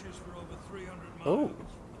 Oh.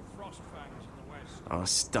 I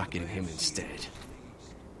stuck it in him instead.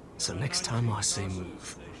 So next time I say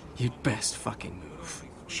move, you'd best fucking move.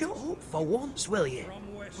 Shut up for once, will you?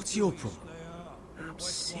 What's your problem? I'm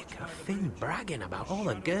sick of Finn bragging about all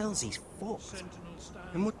the girls he's fucked.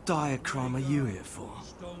 And what dire crime are you here for?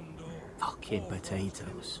 Fucking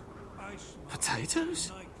potatoes.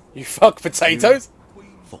 Potatoes? You fuck potatoes?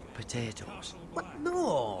 Fuck potatoes. What?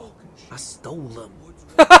 No! I stole them.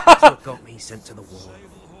 That's what got me sent to the wall.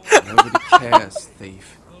 Nobody cares,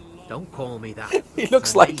 thief. Don't call me that. He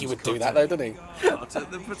looks like he would do that though, doesn't he? Out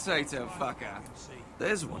at the potato fucker.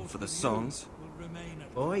 There's one for the songs.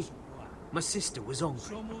 Oi, my sister was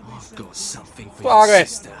hungry. I've got something for Bargain. your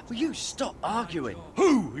sister. Will you stop arguing?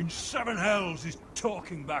 Who in seven hells is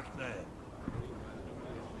talking back there?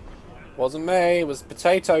 Wasn't me, it was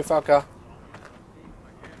potato fucker.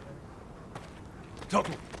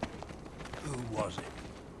 Tuttle. Who was it?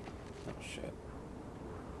 Oh shit.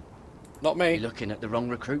 Not me. You're looking at the wrong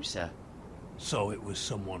recruit, sir. So it was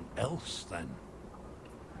someone else then?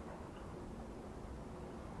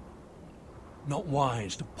 Not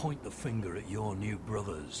wise to point the finger at your new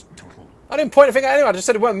brothers, Tuttle. I didn't point a finger at anyone, I just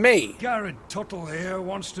said it weren't me. Garrett Tuttle here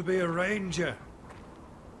wants to be a ranger.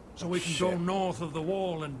 So we can go north of the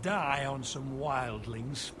wall and die on some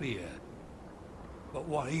wildling spear. But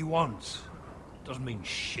what he wants doesn't mean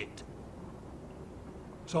shit.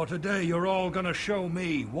 So today you're all gonna show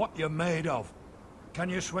me what you're made of. Can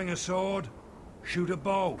you swing a sword? Shoot a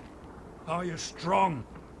bow? Are you strong?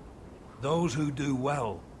 Those who do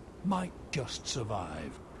well might just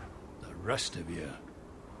survive. The rest of you...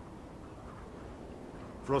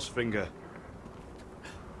 Frostfinger,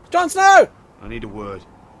 Jon Snow! I need a word.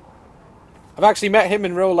 I've actually met him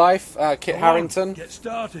in real life, Kit Come on, Harington. get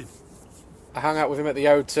started. I hung out with him at the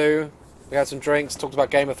O2. We had some drinks, talked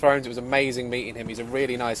about Game of Thrones. It was amazing meeting him. He's a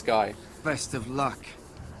really nice guy. Best of luck,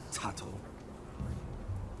 Tuttle.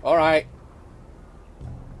 Alright.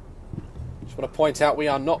 Just want to point out we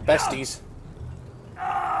are not besties.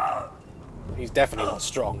 He's definitely not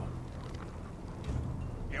strong.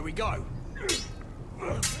 Here we go.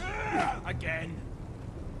 Again.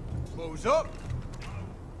 Close up.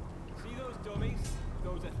 See those dummies?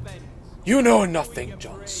 Those are thens. You know nothing,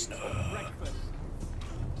 Jon Snow.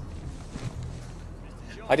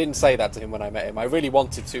 I didn't say that to him when I met him. I really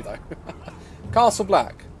wanted to, though. Castle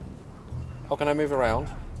Black. How can I move around?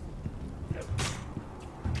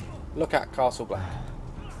 Look at Castle Black.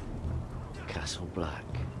 Castle Black.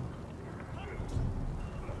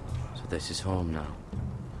 So this is home now.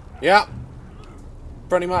 Yeah.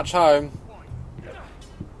 Pretty much home.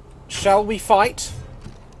 Shall we fight?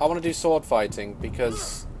 I want to do sword fighting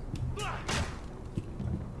because...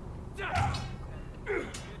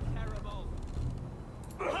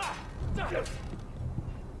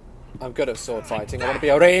 I'm good at sword fighting. I want to be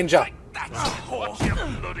a ranger. Watch your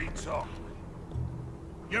bloody tongue.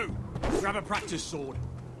 You, grab a practice sword.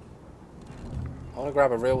 I want to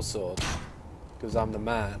grab a real sword because I'm the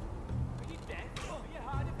man.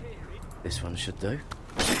 This one should do.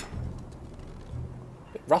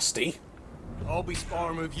 Bit rusty. I'll be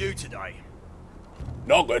sparring with you today.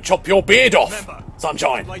 Not gonna chop your beard off, Remember,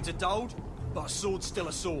 sunshine. blades are dulled, but a sword's still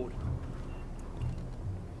a sword.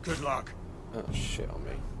 Good luck. Oh shit on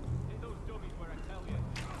me.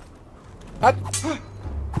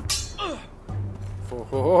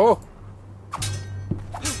 Oh.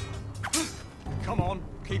 Come on,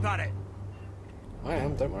 keep at it. I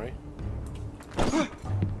am, don't worry.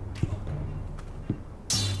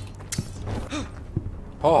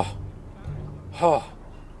 Oh. Oh.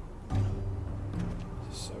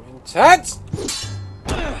 So intense!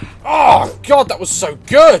 Oh, God, that was so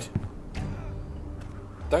good!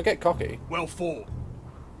 Don't get cocky. Well fought.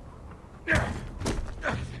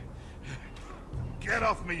 Get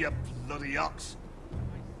off me, you bloody ox!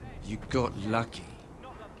 You got lucky.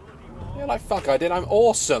 Yeah, like, fuck, I did. I'm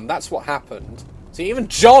awesome. That's what happened. See, even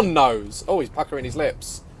John knows. Oh, he's puckering his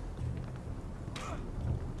lips.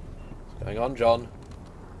 What's going on, John?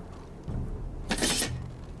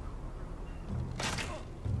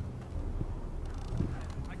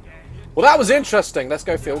 Well, that was interesting. Let's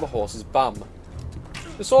go feel the horse's bum.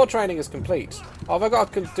 The sword training is complete. Oh, have I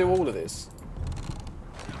got to do all of this?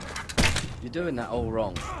 You're doing that all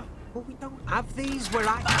wrong. Well, we don't have these where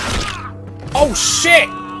I... Oh, shit!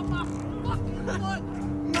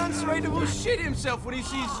 Man's ready to shit himself when he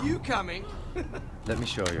sees you coming. Let me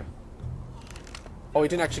show you. Oh, he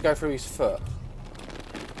didn't actually go through his foot.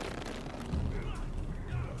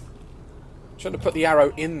 Shouldn't have put the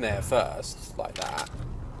arrow in there first, like that.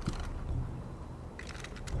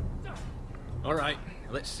 Alright,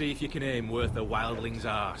 let's see if you can aim worth a wildling's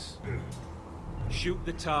arse. Shoot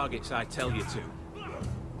the targets I tell you to.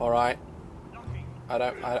 Alright. I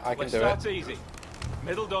can Let's do start it. easy.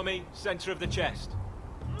 Middle dummy, center of the chest.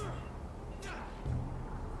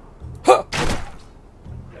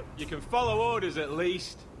 You can follow orders at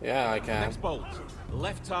least. Yeah, I can. Next bolt.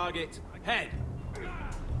 Left target, head.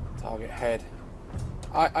 Target head.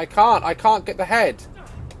 I can't get the head.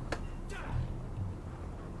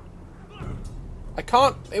 I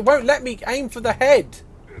can't, it won't let me aim for the head.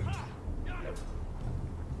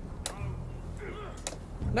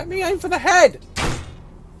 Let me aim for the head.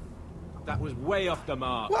 That was way off the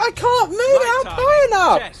mark. Well, I can't move Right it up target, high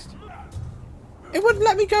enough. chest. It wouldn't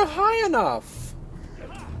let me go high enough.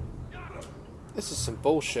 This is some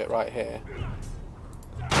bullshit right here.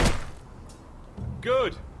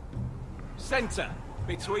 Good. Center,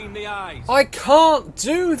 between the eyes. I can't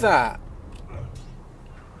do that.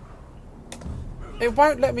 It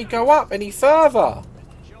won't let me go up any further.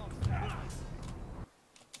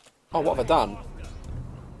 Oh, what have I done?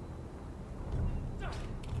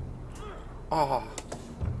 Ah.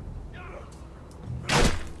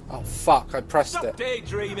 Oh, fuck, I pressed Stop it.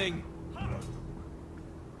 daydreaming.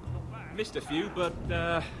 Missed a few, but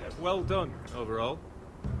well done overall.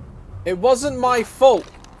 It wasn't my fault.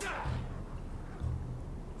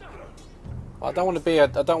 I don't want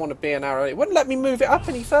to be an arrow. It wouldn't let me move it up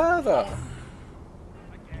any further.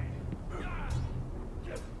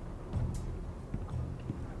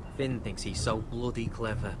 Finn thinks he's so bloody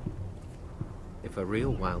clever. If a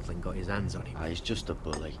real wildling got his hands on him... Ah, he's just a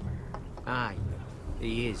bully. Aye,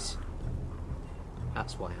 he is.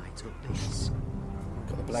 That's why I took this.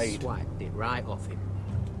 Got the blade. Swiped it right off him.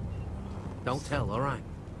 Don't tell, alright?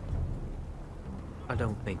 I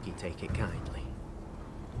don't think he'd take it kindly.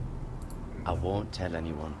 I won't tell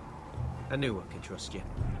anyone. I knew I could trust you.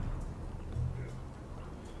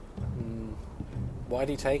 Why'd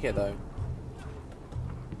he take it, though?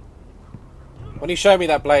 When he showed me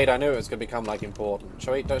that blade, I knew it was going to become, like, important.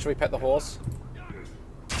 Shall we pet the horse?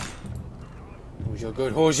 Who's your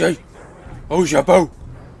good horsey? Who's your bow?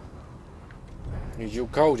 Is you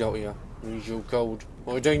cold out here? Is you cold?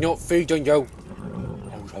 Or do not feed on you?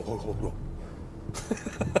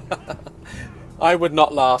 I would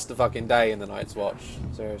not last a fucking day in the Night's Watch.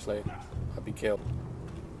 Seriously. I'd be killed.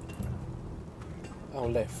 Oh,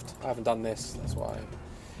 lift. I haven't done this. That's why.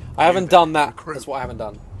 I haven't done that. That's what I haven't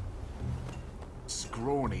done.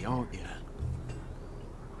 Scrawny, aren't you?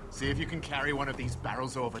 See if you can carry one of these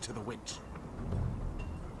barrels over to the winch.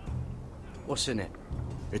 What's in it?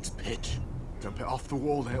 It's pitch. Dump it off the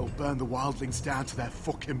wall and it'll burn the wildlings down to their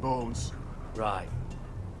fucking bones. Right.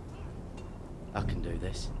 I can do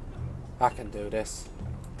this. I can do this.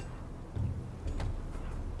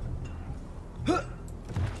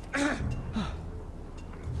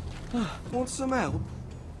 Want some help?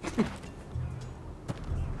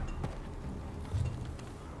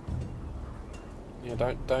 Yeah,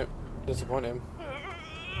 don't disappoint him.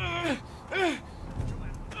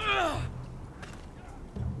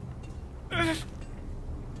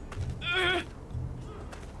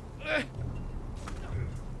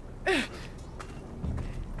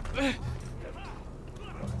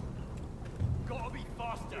 Gotta be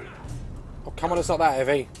faster. Oh, come on, it's not that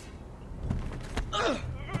heavy.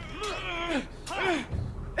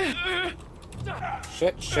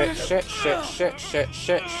 Shit. Shit, shit, shit, shit, shit,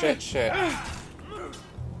 shit, shit, shit.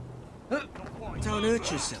 Don't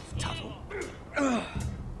hurt yourself, Tuttle.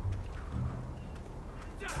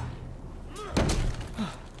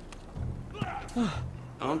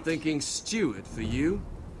 I'm thinking steward for you.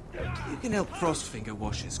 You can help Frostfinger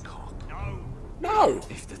wash his cock. No!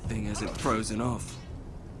 If the thing hasn't frozen off.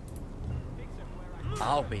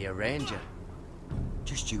 I'll be a ranger.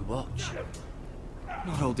 Just you watch.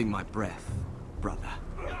 Not holding my breath, brother.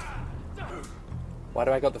 Why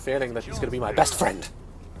do I got the feeling that he's going to be my best friend?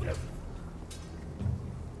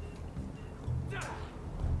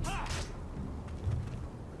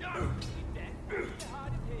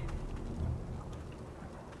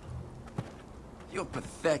 You're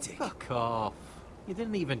pathetic. Fuck off. You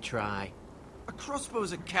didn't even try. A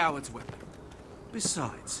crossbow's a coward's weapon.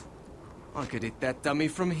 Besides, I could hit that dummy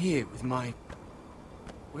from here with my...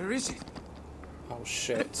 Where is it? Oh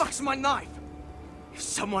shit. The fuck's my knife? If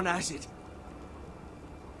someone has it,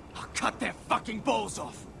 I'll cut their fucking balls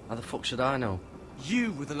off. How the fuck should I know?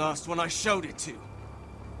 You were the last one I showed it to.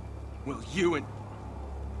 Well, you and...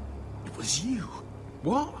 It was you.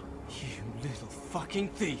 What? You little fucking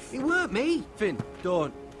thief. It weren't me. Finn,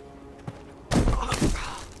 don't.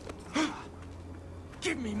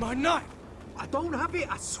 Give me my knife. I don't have it,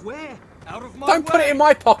 I swear. Out of my Don't put it in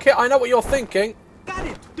my pocket, I know what you're thinking.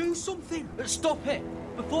 Daddy, do something. Stop it.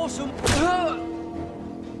 Before some...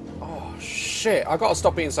 Oh shit, I gotta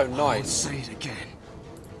stop being so nice. Say it again.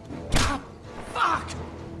 Ah, fuck!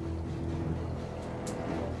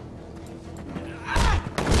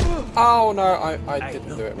 Oh no, I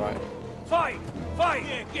didn't do it right. Fight! Fight!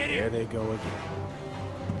 Yeah, get it! There they go again.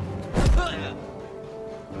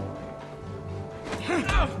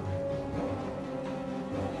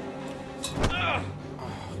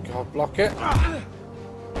 Oh, God, block it.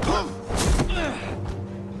 Oh,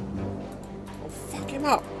 fuck him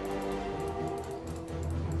up.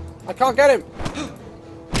 I can't get him.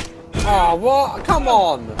 Oh, what? Come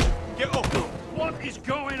on. Get up! What is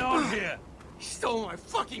going on here? He stole my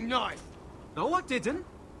fucking knife. No, I didn't.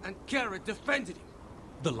 And Garrett defended him.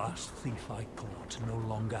 The last thief I caught no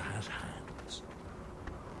longer has hands.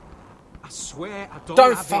 I swear I don't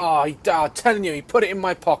Don't have it. I'm telling you, he put it in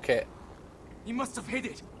my pocket. He must have hid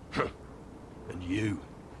it. And you,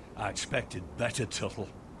 I expected better, Tuttle.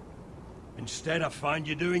 Instead, I find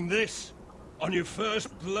you doing this on your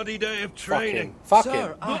first bloody day of training. Fuck Sir,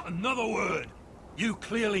 him. Not another word. You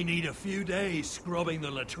clearly need a few days scrubbing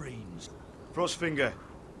the latrines. Frostfinger,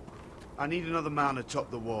 I need another man to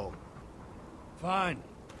top the wall. Fine.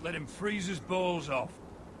 Let him freeze his balls off.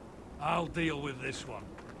 I'll deal with this one.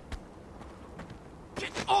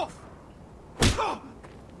 Get off!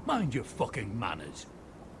 Mind your fucking manners.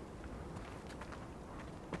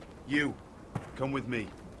 You, come with me.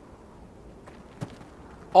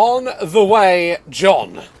 On the way,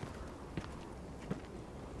 John.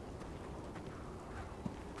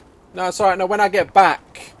 No, it's alright. No, when I get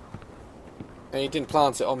back... And he didn't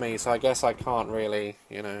plant it on me, so I guess I can't really,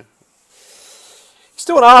 you know...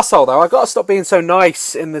 Still an arsehole, though. I've got to stop being so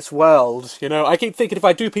nice in this world. You know, I keep thinking if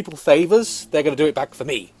I do people favours, they're going to do it back for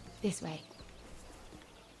me. This way.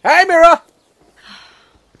 Hey, Mira!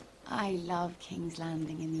 I love King's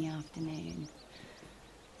Landing in the afternoon.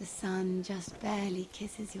 The sun just barely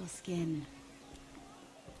kisses your skin.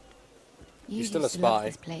 You're still a used to love spy.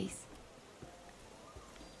 this place.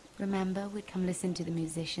 Remember, we'd come listen to the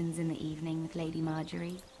musicians in the evening with Lady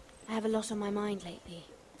Marjorie? I have a lot on my mind lately.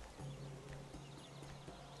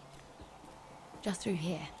 Just through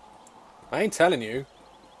here. I ain't telling you.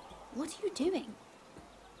 What are you doing?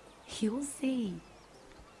 You'll see.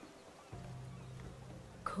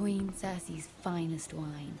 Queen Cersei's finest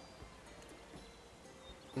wine.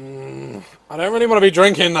 I don't really want to be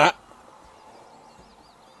drinking that.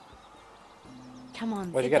 Come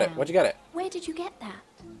on, Where'd you sit get it? down. Where'd you get it? Where did you get that?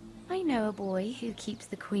 I know a boy who keeps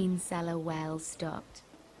the Queen's cellar well stocked.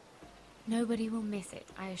 Nobody will miss it,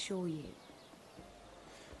 I assure you.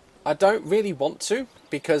 I don't really want to,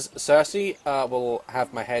 because Cersei will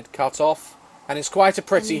have my head cut off, and it's quite a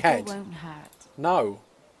pretty A little head. won't hurt. No.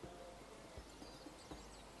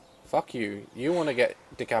 Fuck you. You want to get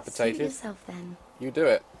Suit decapitated? yourself then. You do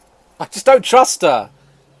it. I just don't trust her.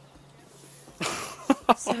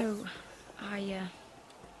 So,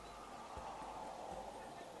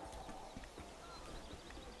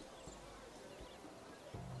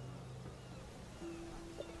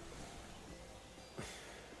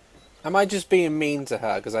 Am I just being mean to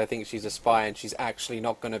her because I think she's a spy and she's actually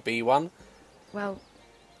not going to be one? well,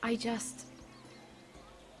 I just...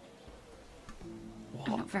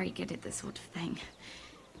 I'm not very good at this sort of thing.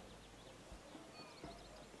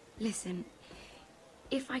 Listen,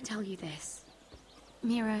 if I tell you this,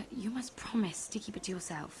 Mira, you must promise to keep it to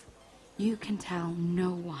yourself. You can tell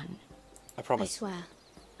no one. I promise. I swear,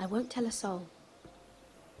 I won't tell a soul.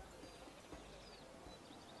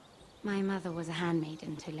 My mother was a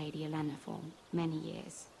handmaiden to Lady Elena for many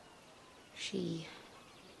years. She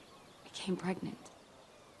became pregnant.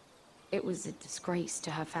 It was a disgrace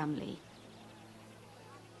to her family.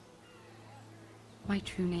 My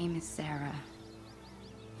true name is Sarah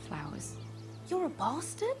Flowers. You're a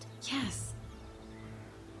bastard? Yes.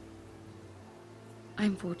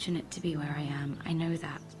 I'm fortunate to be where I am, I know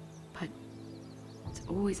that. But to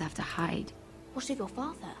always have to hide. What of your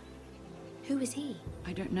father? Who is he?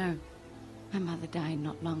 I don't know. My mother died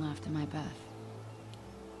not long after my birth.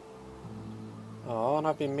 Oh, and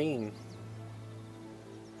I've been mean.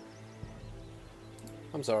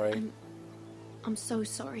 I'm sorry. I'm so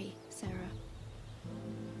sorry, Sarah.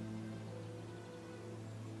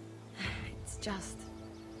 It's just...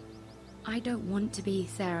 I don't want to be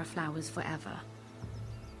Sarah Flowers forever.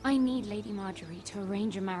 I need Lady Marjorie to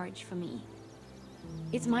arrange a marriage for me.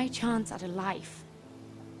 It's my chance at a life.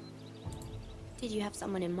 Did you have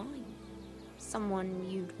someone in mind? Someone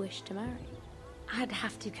you'd wish to marry? I'd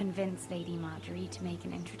have to convince Lady Marjorie to make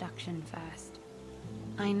an introduction first.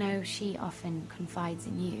 I know she often confides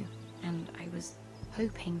in you, and I was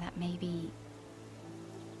hoping that maybe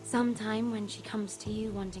sometime when she comes to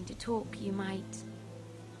you wanting to talk, you might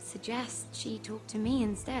suggest she talk to me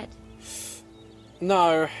instead.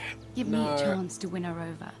 No. Give me a chance to win her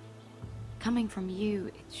over. Coming from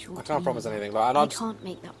you, it's sure I to can't mean promise a lot. anything, but I can't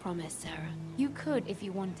make that promise, Sarah. You could if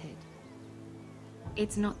you wanted.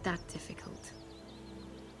 It's not that difficult.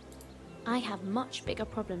 I have much bigger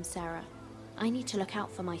problems, Sarah. I need to look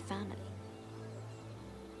out for my family.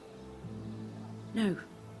 No.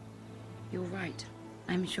 You're right.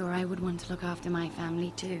 I'm sure I would want to look after my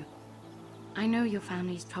family too. I know your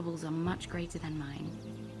family's troubles are much greater than mine.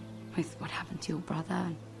 With what happened to your brother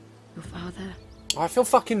and your father. I feel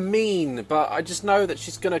fucking mean, but I just know that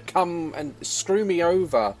she's gonna come and screw me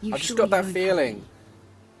over. You I just sure got that you won't feeling.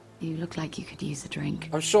 You look like you could use a drink.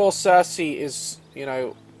 I'm sure Cersei is, you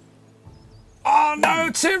know... Oh no,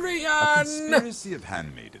 Tyrion! A conspiracy of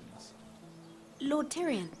handmaidens. Lord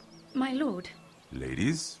Tyrion. My lord.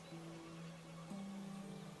 Ladies,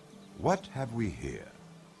 what have we here?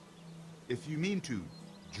 If you mean to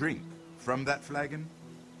drink from that flagon,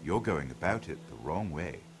 you're going about it the wrong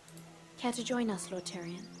way. Care to join us, Lord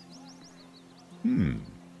Tyrion?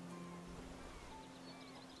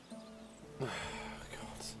 God.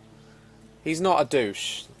 He's not a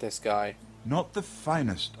douche, this guy. Not the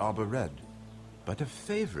finest arbor red, but a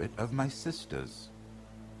favorite of my sister's.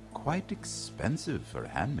 Quite expensive for a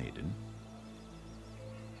handmaiden.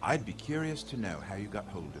 I'd be curious to know how you got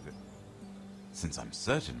hold of it. Since I'm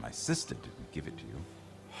certain my sister didn't give it to you,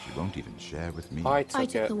 she won't even share with me. I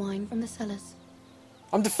took the wine from the cellars.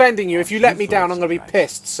 I'm defending you. If you let me down, I'm going to be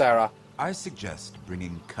pissed, Sarah. I suggest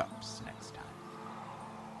bringing cups next time.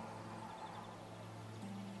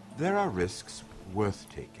 There are risks worth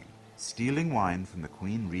taking. Stealing wine from the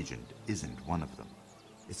Queen Regent isn't one of them,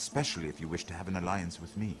 especially if you wish to have an alliance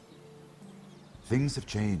with me. Things have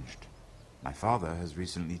changed. My father has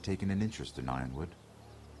recently taken an interest in Ironwood.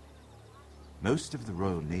 Most of the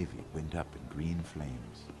Royal Navy went up in green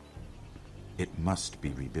flames. It must be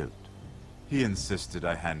rebuilt. He insisted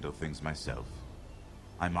I handle things myself.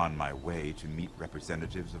 I'm on my way to meet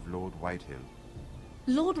representatives of Lord Whitehill.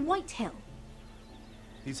 Lord Whitehill?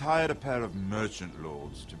 He's hired a pair of merchant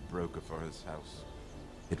lords to broker for his house.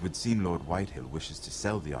 It would seem Lord Whitehill wishes to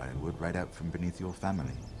sell the ironwood right out from beneath your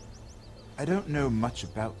family. I don't know much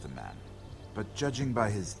about the man, but judging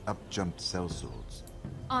by his up-jumped sellswords...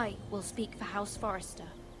 I will speak for House Forrester.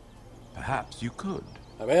 Perhaps you could.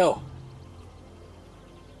 I will.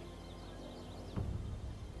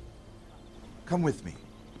 Come with me.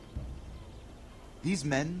 These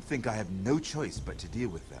men think I have no choice but to deal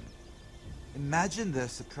with them. Imagine their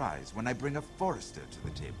surprise when I bring a Forrester to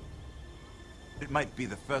the table. It might be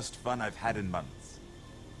the first fun I've had in months.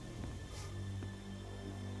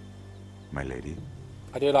 My lady?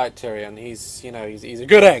 I do like Tyrion. He's, you know, he's a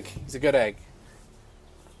good egg. He's a good egg.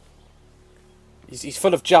 He's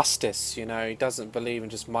full of justice, you know. He doesn't believe in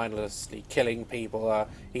just mindlessly killing people.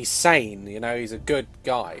 He's sane, you know. He's a good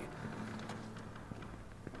guy.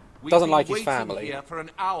 Doesn't like his family. Here for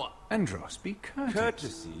an hour. Andros, be courteous.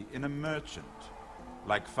 Courtesy in a merchant.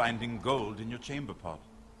 Like finding gold in your chamber pot.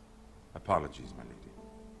 Apologies, my lady.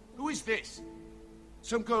 Who is this?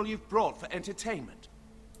 Some girl you've brought for entertainment?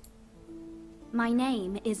 My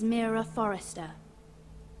name is Mira Forrester.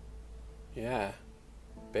 Yeah.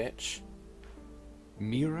 Bitch.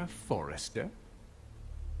 Mira Forrester?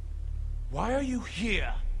 Why are you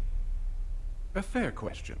here? A fair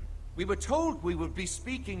question. We were told we would be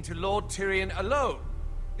speaking to Lord Tyrion alone.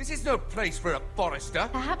 This is no place for a forester.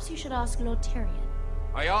 Perhaps you should ask Lord Tyrion.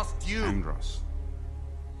 I asked you. Andros.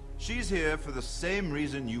 She's here for the same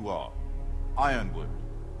reason you are. Ironwood.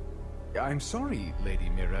 I'm sorry, Lady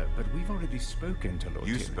Mira, but we've already spoken to Lord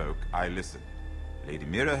You Tyrion. spoke, I listened. Lady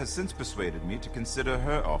Mira has since persuaded me to consider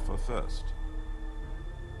her offer first.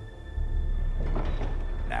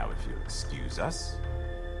 Now, if you'll excuse us...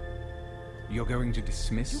 You're going to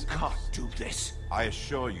dismiss You can't do this. I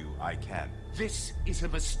assure you I can. This is a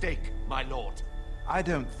mistake, my lord. I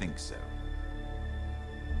don't think so.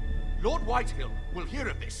 Lord Whitehill will hear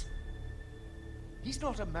of this. He's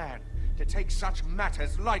not a man to take such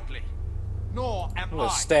matters lightly. Nor am I'm gonna I.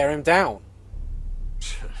 stare him down.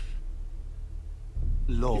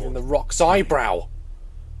 Lord. Even the Rock's eyebrow.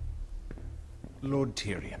 Lord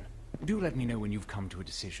Tyrion, do let me know when you've come to a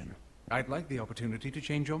decision. I'd like the opportunity to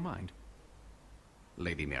change your mind.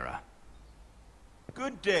 Lady Mira.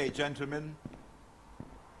 Good day, gentlemen.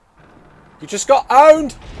 You just got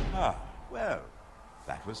owned! Ah, well,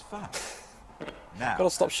 that was fun. Now, Gotta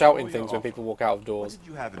stop shouting for your things when offer, people walk out of doors. What did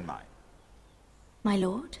you have in mind? My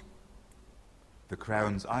lord? The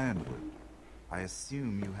Crown's Ironwood. I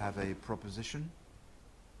assume you have a proposition?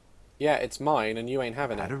 Yeah, it's mine and you ain't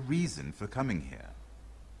having I had it. a reason for coming here.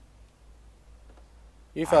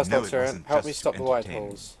 You first, I know Lord it Tyrion. wasn't Help me just stop to the White entertain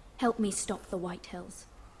Hills. Help me stop the White Hills.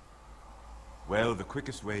 Well, the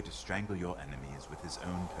quickest way to strangle your enemy is with his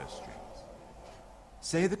own purse strings.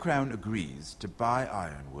 Say the Crown agrees to buy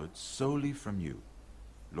Ironwood solely from you.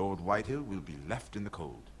 Lord Whitehill will be left in the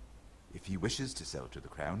cold. If he wishes to sell to the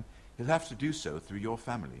Crown, he'll have to do so through your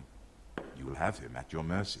family. You will have him at your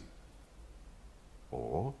mercy.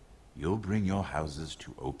 Or you'll bring your houses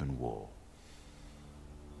to open war.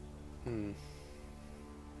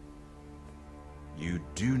 You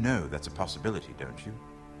do know that's a possibility, don't you?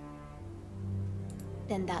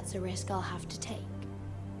 Then that's a risk I'll have to take.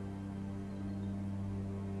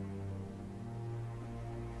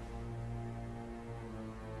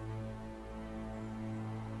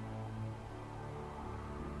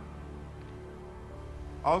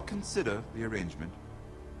 I'll consider the arrangement.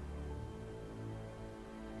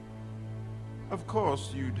 Of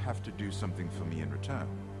course, you'd have to do something for me in return.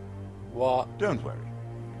 What? Don't worry.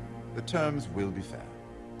 The terms will be fair.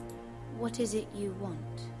 What is it you want?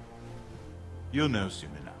 You'll know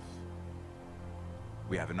soon enough.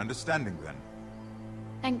 We have an understanding then.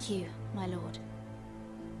 Thank you, my lord.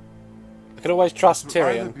 I can always trust It will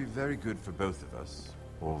either Tyrion. be very good for both of us,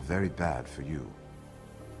 or very bad for you.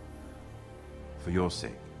 For your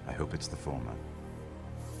sake, I hope it's the former.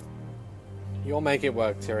 You'll make it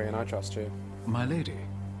work, Tyrion. I trust you. My lady.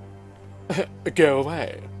 Go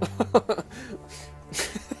away.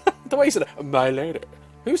 The way you said it, my lady.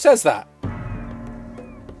 Who says that?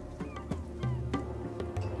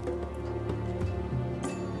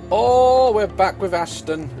 Oh, we're back with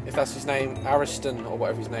Ashton, if that's his name. Ariston, or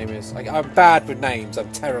whatever his name is. I'm bad with names.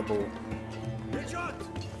 I'm terrible.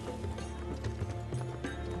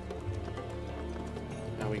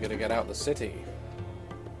 How are we going to get out the city?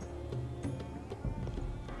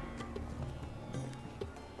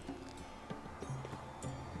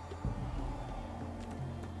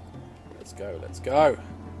 Let's go, let's go.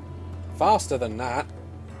 Faster than that.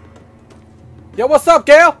 Yo, what's up,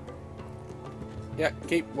 Gail? Yeah,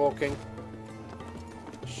 keep walking.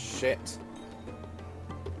 Shit.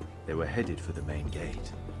 They were headed for the main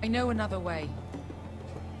gate. I know another way.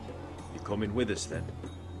 You coming with us then?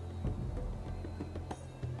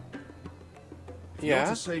 If you're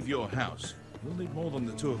to save your house, you'll need more than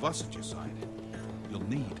the two of us at your side. You'll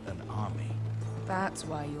need an army. That's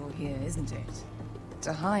why you're here, isn't it?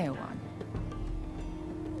 To hire one.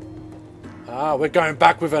 Ah, we're going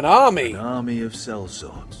back with an army. An army of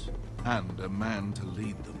sellswords. And a man to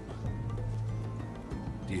lead them.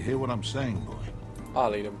 Do you hear what I'm saying, boy? I'll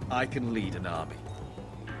lead him. I can lead an army.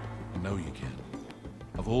 I know you can.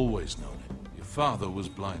 I've always known it. Your father was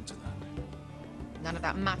blind to that. None of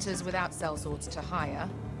that matters without sellswords to hire,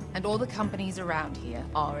 and all the companies around here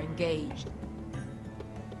are engaged.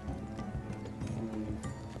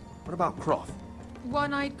 What about Croft?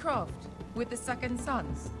 One-Eyed Croft, with the Second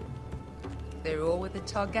Sons. They're all with the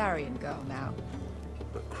Targaryen girl now.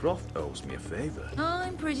 But Croft owes me a favor.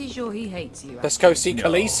 I'm pretty sure he hates you. Let's go see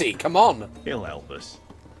Khaleesi. Come on. He'll help us.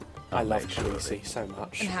 I love make sure of Khaleesi so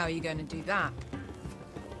much. And how are you going to do that?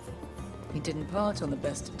 We didn't part on the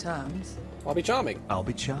best of terms. I'll be charming. I'll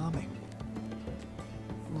be charming.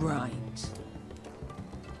 Right.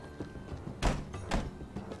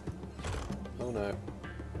 Oh no.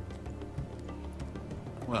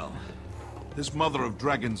 Well, This mother of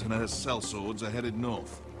dragons and her sellswords are headed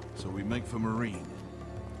north, so we make for Marine.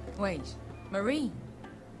 Wait, Marine?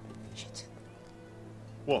 Shit.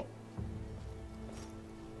 What?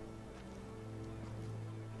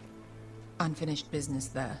 Unfinished business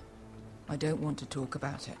there. I don't want to talk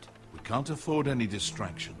about it. We can't afford any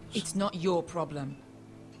distractions. It's not your problem.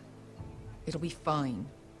 It'll be fine.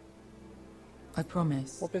 I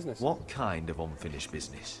promise. What business? What kind of unfinished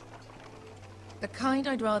business? The kind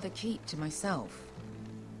I'd rather keep to myself.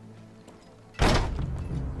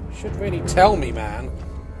 You should really tell me, man.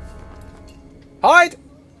 Hide!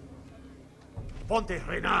 Ponte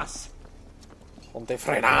frenas! Ponte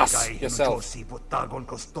frenas yourself.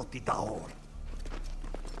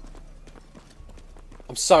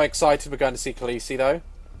 I'm so excited we're going to see Khaleesi, though.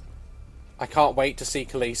 I can't wait to see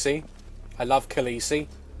Khaleesi. I love Khaleesi.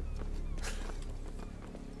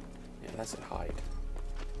 Yeah, let's hide.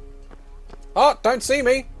 Oh, don't see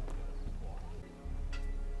me!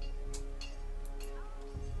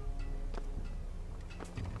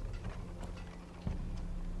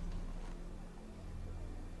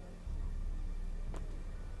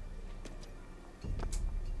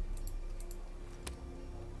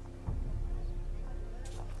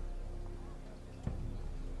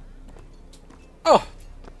 Oh!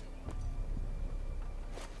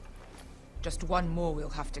 Just one more we'll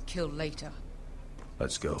have to kill later.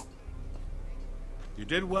 Let's go. You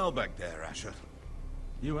did well back there, Asher.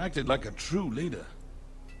 You acted like a true leader.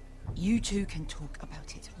 You two can talk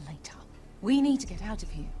about it later. We need to get out of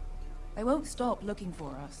here. They won't stop looking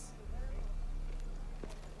for us.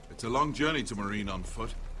 It's a long journey to Marine on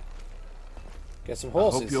foot. Get some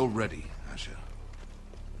horses. I hope you're ready, Asher.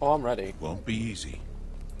 Oh, I'm ready. Won't be easy.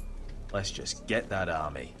 Let's just get that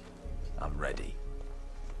army. I'm ready.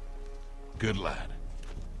 Good lad.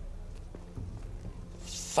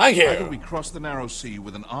 Thank you! Either we cross the narrow sea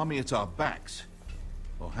with an army at our backs,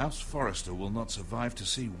 or House Forrester will not survive to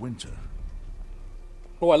see winter.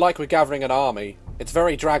 Oh, I like we're gathering an army. It's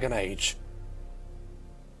very Dragon Age.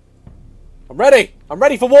 I'm ready! I'm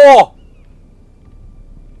ready for war!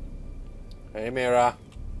 Hey, Mira.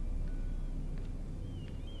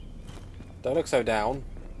 Don't look so down.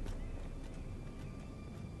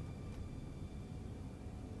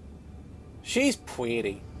 She's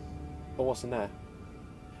pretty. But what's in there?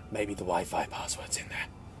 Maybe the Wi-Fi password's in there.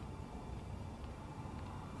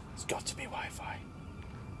 It's got to be Wi-Fi.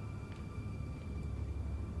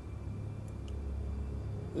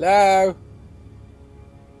 Hello?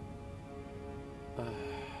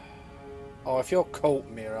 Oh, if you're caught,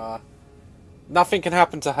 Mira, nothing can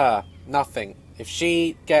happen to her. Nothing. If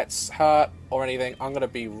she gets hurt or anything, I'm going to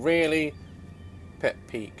be really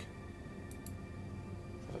peak.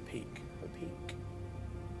 Have a peek. Have a peek.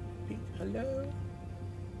 Peek. Hello?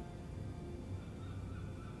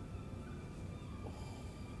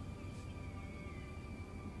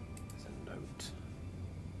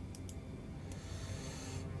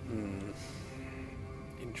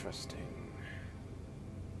 Interesting.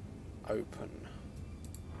 Open.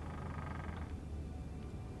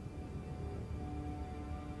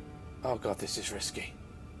 Oh god, this is risky.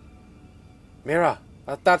 Mira,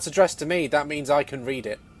 that's addressed to me. That means I can read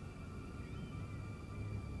it.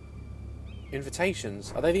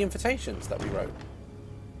 Invitations. Are they the invitations that we wrote?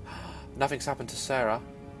 Nothing's happened to Sarah.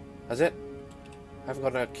 Has it? I haven't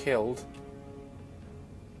got her killed.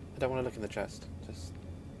 I don't want to look in the chest. Just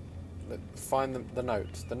find the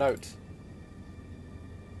note. The note.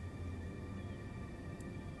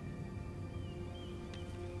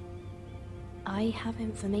 I have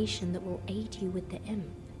information that will aid you with the imp.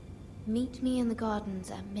 Meet me in the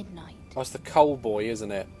gardens at midnight. Oh, it's the coal boy,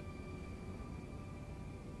 isn't it?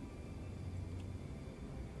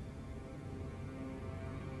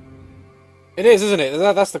 It is, isn't it?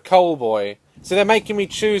 That's the coal boy. See, they're making me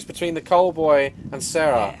choose between the coal boy and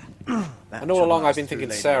Sarah. And all along I've been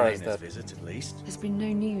thinking Sarah's dead. There's been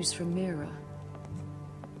no news from Mira.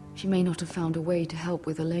 She may not have found a way to help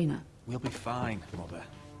with Elena. We'll be fine, Mother.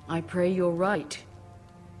 I pray you're right.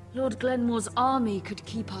 Lord Glenmore's army could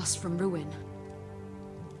keep us from ruin.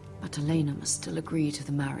 But Elena must still agree to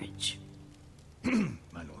the marriage.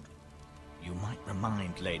 My lord, you might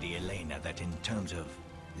remind Lady Elena that in terms of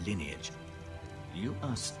lineage, you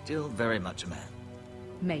are still very much a man.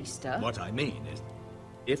 Maester? What I mean is,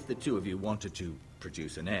 if the two of you wanted to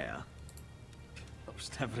produce an heir... That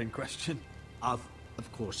was never in question. Of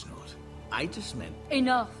course not. I just meant...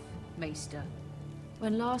 Enough, Maester.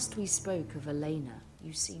 When last we spoke of Elena,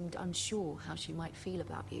 you seemed unsure how she might feel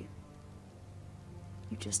about you.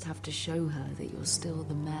 You just have to show her that you're still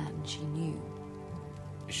the man she knew.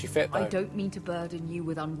 Is she fit, though? I don't mean to burden you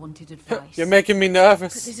with unwanted advice. You're making me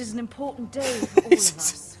nervous. But this is an important day for all of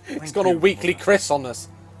us. He's got a weekly Chris on us.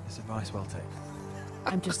 This advice well taken.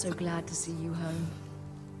 I'm just so glad to see you home.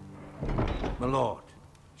 My lord,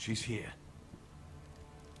 she's here.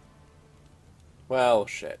 Well,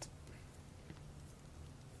 shit.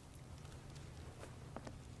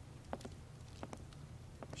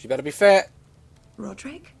 She better be fit.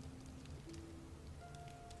 Roderick?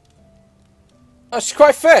 Oh, she's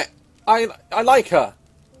quite fit. I like her.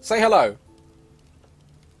 Say hello.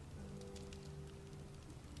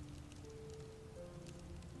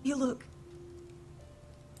 You look...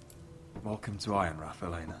 Welcome to Ironrath,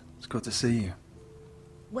 Elena. It's good to see you.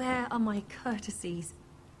 Where are my courtesies?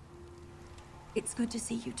 It's good to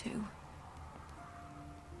see you too.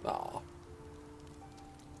 Aw.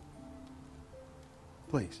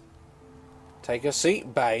 Please. Take a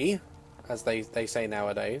seat, Bay, as they say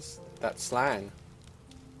nowadays. That's slang.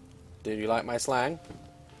 Do you like my slang?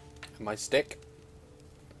 And my stick?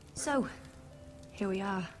 So, here we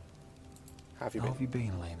are. How have you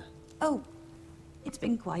been, Elena? Oh, it's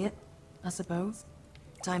been quiet, I suppose.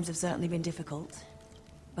 Times have certainly been difficult,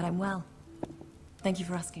 but I'm well. Thank you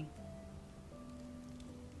for asking.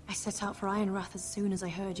 I set out for Ironrath as soon as I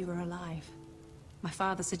heard you were alive. My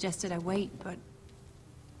father suggested I wait, but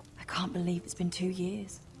I can't believe it's been 2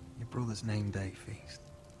 years. Your brother's name day feast.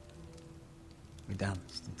 We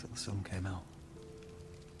danced until the sun came out.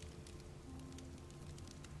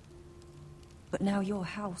 But now your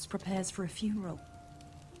house prepares for a funeral.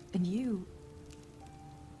 And you...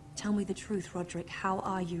 Tell me the truth, Roderick. How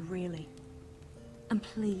are you, really? And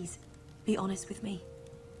please, be honest with me.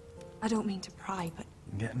 I don't mean to pry, but...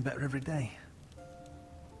 I'm getting better every day.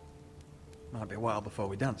 Might be a while before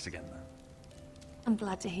we dance again, though. I'm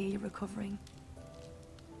glad to hear you're recovering.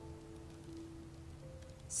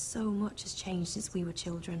 So much has changed since we were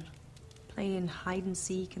children. Playing hide and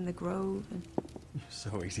seek in the grove and... You're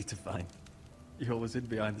so easy to find. You always hid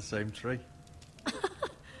behind the same tree.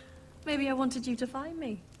 Maybe I wanted you to find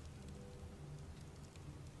me.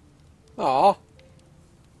 Aww.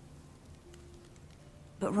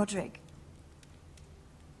 But Roderick...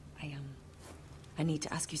 I need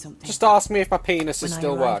to ask you something. Just ask me if my penis is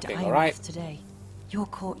still working, alright? Today, your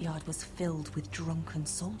courtyard was filled with drunken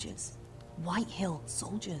soldiers. White Hill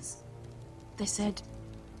soldiers. They said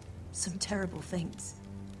some terrible things.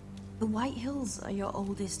 The White Hills are your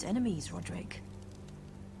oldest enemies, Roderick.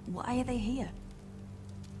 Why are they here?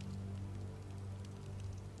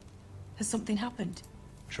 Has something happened?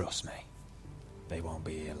 Trust me. They won't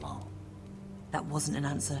be here long. That wasn't an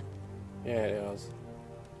answer. Yeah, it was.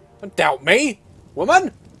 Don't doubt me,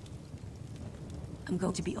 woman! I'm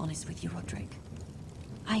going to be honest with you, Roderick.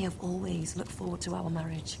 I have always looked forward to our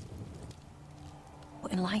marriage.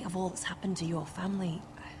 But in light of all that's happened to your family...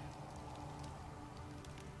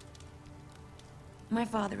 My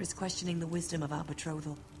father is questioning the wisdom of our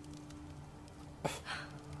betrothal.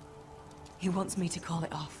 He wants me to call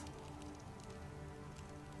it off.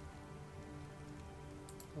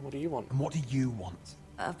 What do you want? And what do you want?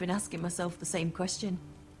 I've been asking myself the same question.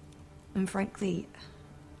 And frankly,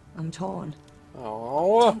 I'm torn.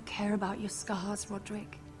 Oh. I don't care about your scars,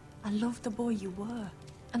 Roderick. I love the boy you were,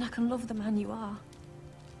 and I can love the man you are.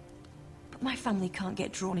 But my family can't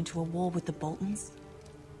get drawn into a war with the Boltons.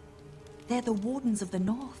 They're the Wardens of the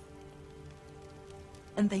North.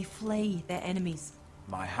 And they flay their enemies.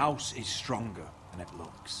 My house is stronger than it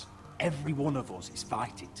looks. Every one of us is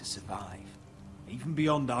fighting to survive. Even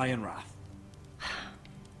beyond Ironrath.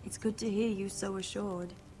 It's good to hear you so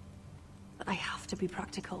assured. But I have to be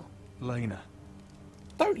practical. Lena.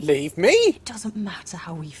 Don't leave me! It doesn't matter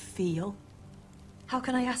how we feel. How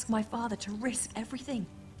can I ask my father to risk everything?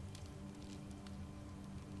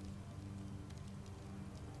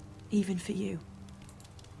 Even for you.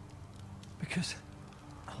 Because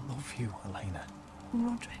I love you, Elena.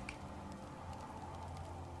 Roderick.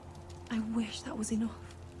 I wish that was enough.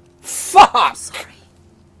 Fuck! I'm sorry.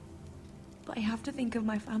 But I have to think of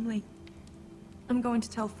my family. I'm going to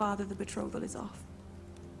tell Father the betrothal is off.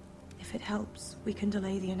 If it helps, we can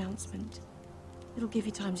delay the announcement. It'll give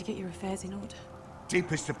you time to get your affairs in order.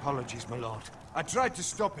 Deepest apologies, my lord. I tried to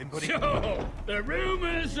stop him, but he... So, the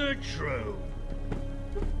rumors are true.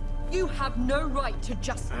 You have no right to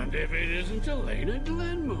just... And if it isn't Elena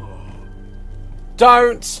Glenmore...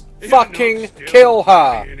 Don't fucking kill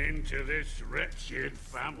her! Into this wretched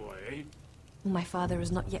family. My father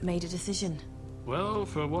has not yet made a decision. Well,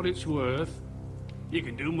 for what it's worth, you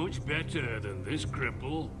can do much better than this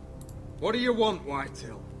cripple. What do you want,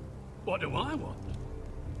 Whitehill? What do I want?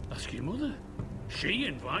 Ask your mother. She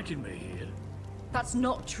invited me here. That's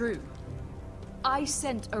not true. I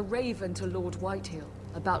sent a raven to Lord Whitehill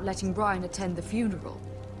about letting Brian attend the funeral.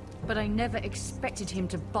 But I never expected him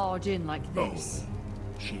to barge in like this.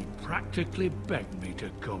 She practically begged me to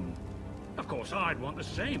come. Of course, I'd want the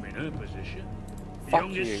same in her position. The Fuck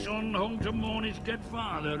youngest you. son home to mourn his dead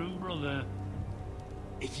father and brother.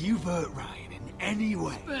 If you've hurt Ryan in any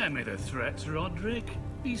way... Spare me the threats, Roderick.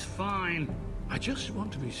 He's fine. I just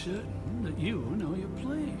want to be certain that you know your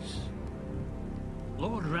place.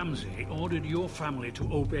 Lord Ramsay ordered your family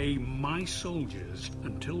to obey my soldiers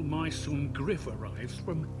until my son Griff arrives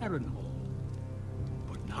from Harrenhal.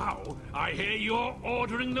 But now, I hear you're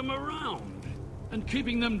ordering them around and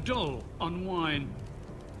keeping them dull on wine.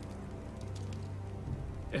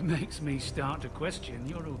 It makes me start to question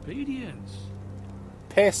your obedience.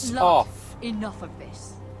 Piss Love, off. Enough of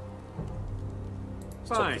this. Let's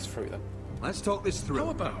talk this through then. Let's talk this through. How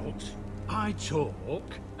about I talk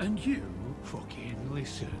and you fucking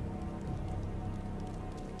listen?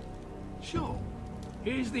 So,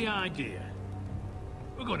 here's the idea.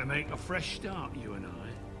 We're going to make a fresh start, you and I.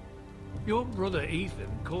 Your brother Ethan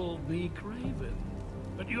called me Craven,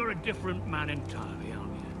 but you're a different man entirely,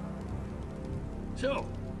 aren't you? So,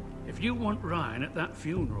 if you want Ryan at that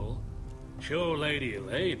funeral, show Lady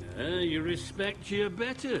Elena you respect your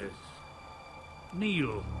betters.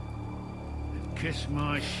 Kneel and kiss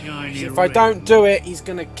my shiny If I ring. don't do it, he's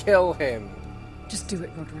gonna kill him. Just do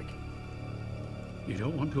it, Roderick. You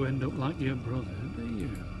don't want to end up like your brother, do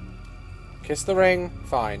you? Kiss the ring,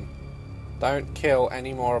 fine. Don't kill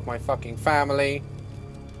any more of my fucking family.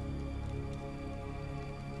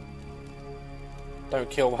 Don't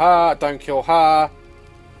kill her, don't kill her.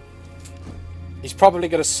 He's probably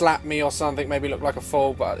gonna slap me or something, maybe look like a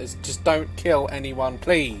fool, but it's just don't kill anyone,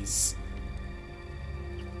 please.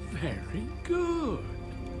 Very good.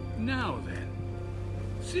 Now then,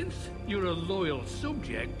 since you're a loyal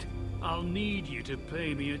subject, I'll need you to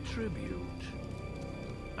pay me a tribute.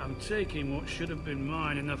 I'm taking what should have been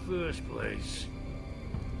mine in the first place.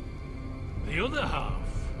 The other half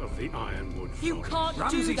of the Ironwood You forest.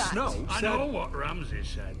 can't do that. I know what Ramsay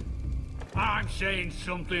said. I'm saying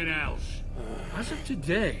something else. As of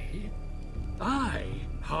today, I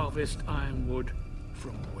harvest ironwood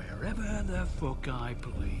from wherever the fuck I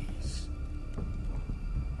please.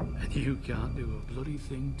 And you can't do a bloody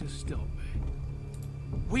thing to stop me.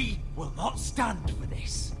 We will not stand for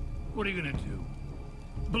this. What are you gonna do?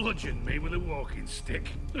 Bludgeon me with a walking stick?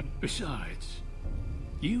 Besides,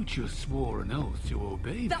 you just swore an oath to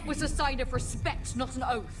obey me. That was a sign of respect, not an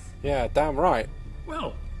oath. Yeah, damn right.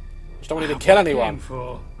 Well, just don't want you to kill anyone.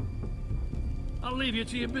 For. I'll leave you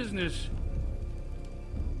to your business.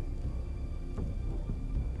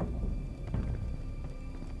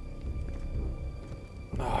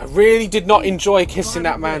 Oh, I really did not enjoy kissing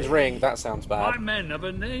that man's ring. That sounds My bad. men have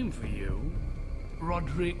a name for you.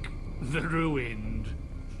 Roderick the Ruined.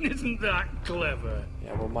 Isn't that clever?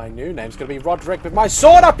 Yeah, well, my new name's gonna be Roderick with my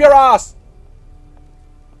sword up your ass!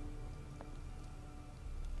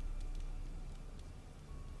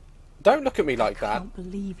 Don't look at me like that. I can't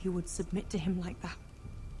believe you would submit to him like that.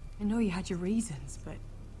 I know you had your reasons, but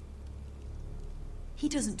he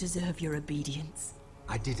doesn't deserve your obedience.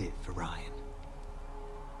 I did it for Ryan.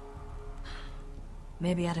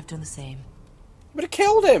 Maybe I'd have done the same. But it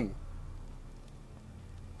killed him!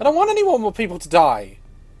 I don't want any more people to die.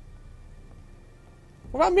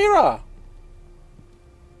 What about Mira?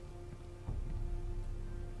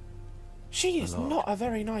 She is Hello. not a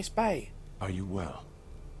very nice bae. Are you well?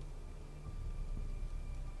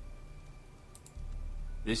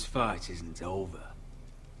 This fight isn't over.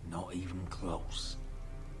 Not even close.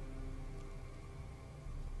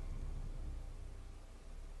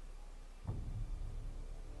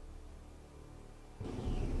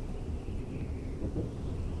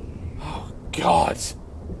 Oh, God.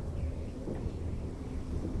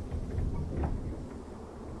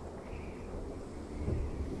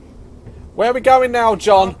 Where are we going now,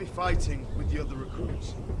 John? You can't be fighting with the other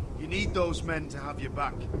recruits. You need those men to have your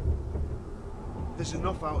back. There's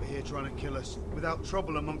enough out here trying to kill us without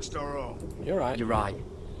trouble amongst our own. You're right. You're right.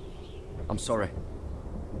 I'm sorry.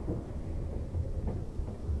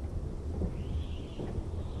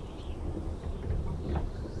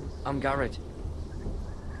 I'm Garrett.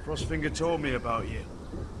 Frostfinger told me about you.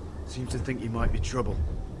 Seems to think you might be trouble.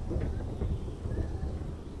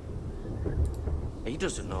 He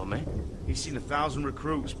doesn't know me. He's seen 1,000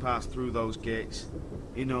 recruits pass through those gates.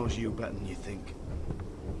 He knows you better than you think.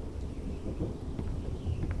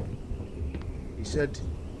 He said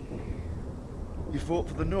you fought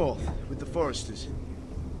for the North with the Foresters.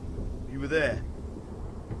 You were there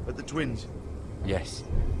at the Twins. Yes.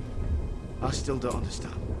 I still don't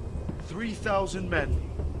understand. 3,000 men,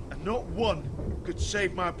 and not one could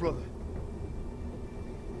save my brother.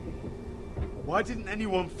 Why didn't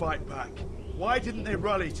anyone fight back? Why didn't they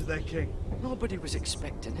rally to their king? Nobody was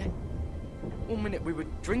expecting it. One minute we were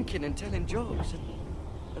drinking and telling jokes,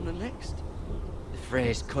 and the next, the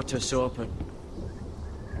phrase cut us open.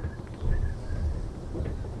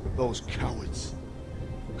 Those cowards.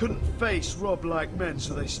 Couldn't face Rob like men,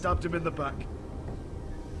 so they stabbed him in the back.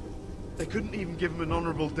 They couldn't even give him an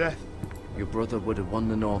honorable death. Your brother would have won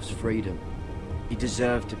the North's freedom. He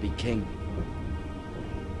deserved to be king.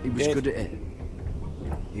 He was good at it.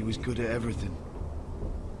 He was good at everything.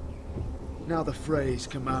 Now the Freys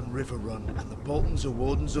command River Run, and the Boltons are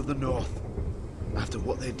wardens of the North. After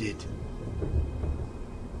what they did.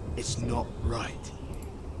 It's not right.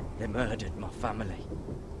 They murdered my family.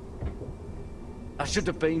 I should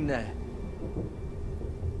have been there.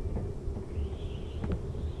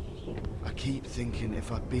 I keep thinking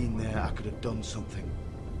if I'd been there, I could have done something.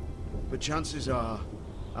 But chances are,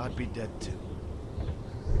 I'd be dead too.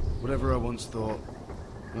 Whatever I once thought,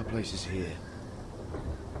 my place is here.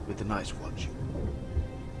 With the Night's Watch.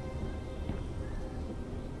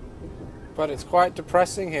 But it's quite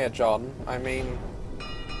depressing here, John. I mean,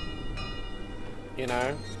 you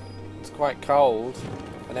know, it's quite cold,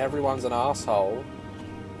 and everyone's an asshole,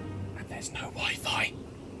 and there's no Wi-Fi.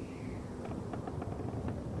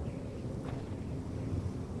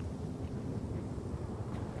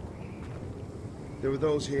 There are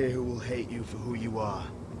those here who will hate you for who you are.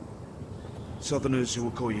 Southerners who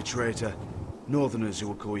will call you traitor, Northerners who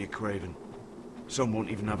will call you craven. Some won't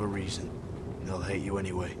even have a reason. They'll hate you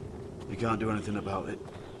anyway. You can't do anything about it.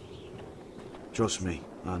 Trust me,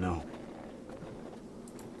 I know.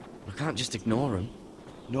 I can't just ignore them.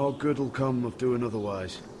 No good will come of doing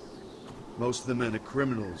otherwise. Most of the men are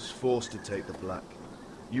criminals, forced to take the black.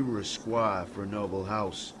 You were a squire for a noble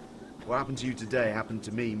house. What happened to you today happened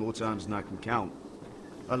to me more times than I can count.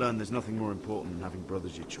 I learned there's nothing more important than having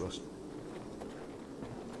brothers you trust.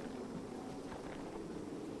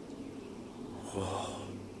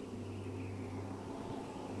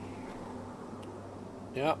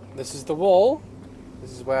 Yeah, this is the wall.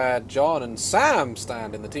 This is where John and Sam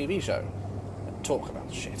stand in the TV show and talk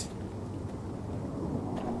about shit.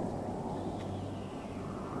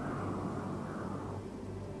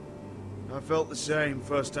 I felt the same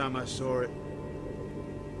first time I saw it.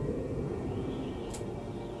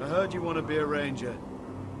 I heard you want to be a ranger.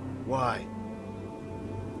 Why?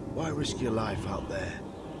 Why risk your life out there?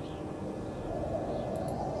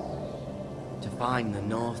 To find the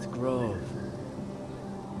North Grove.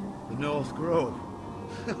 The North Grove?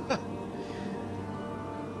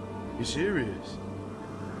 You serious?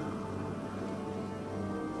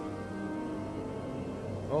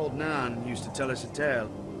 Old Nan used to tell us a tale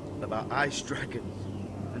about ice dragons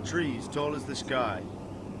and trees tall as the sky.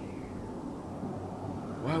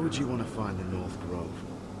 Why would you want to find the North Grove?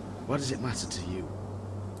 Why does it matter to you?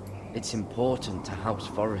 It's important to House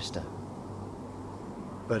Forrester.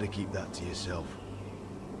 Better keep that to yourself.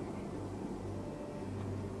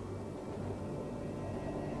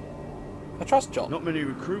 I trust John. Not many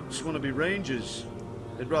recruits want to be rangers.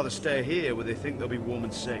 They'd rather stay here where they think they'll be warm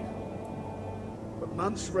and safe. But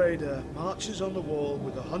Mance Raider marches on the wall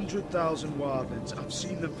with 100,000 wildlings. I've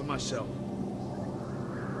seen them for myself.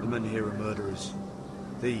 The men here are murderers.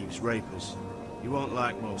 Thieves, rapers. You won't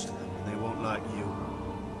like most of them, and they won't like you.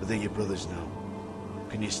 But they're your brothers now.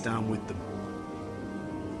 Can you stand with them?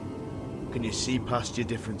 Can you see past your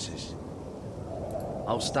differences?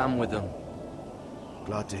 I'll stand with them.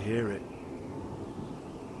 Glad to hear it.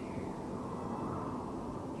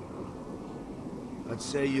 I'd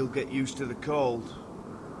say you'll get used to the cold,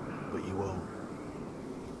 but you won't.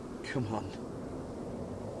 Come on.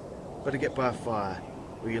 Better get by a fire,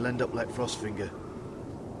 or you'll end up like Frostfinger.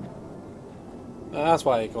 That's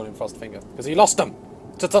why you call him Frostfinger, because he lost them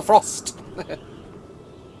to the frost.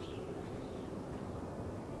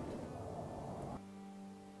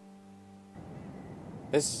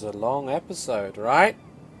 This is a long episode, right?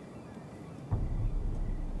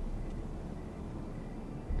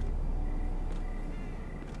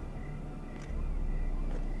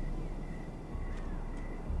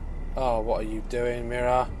 Oh, what are you doing,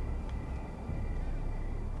 Mira?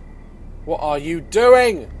 What are you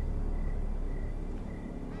doing?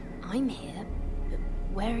 I'm here, but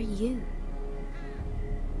where are you?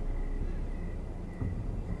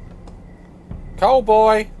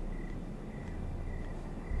 Cowboy!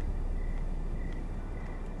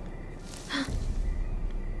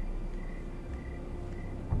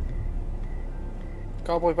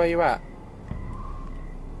 Cowboy, where you at?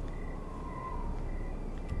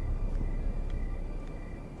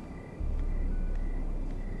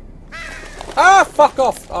 fuck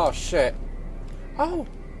off! Oh, shit. Oh.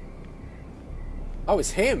 Oh,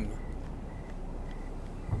 it's him.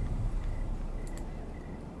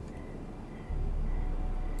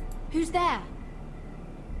 Who's there?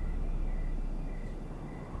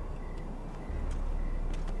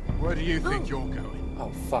 Where do you think you're going?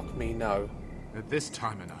 Oh, fuck me, no. At this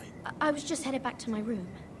time of night? I was just headed back to my room.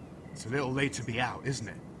 It's a little late to be out, isn't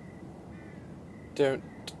it? Don't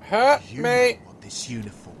hurt You me. know what this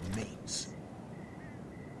uniform means.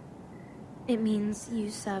 It means you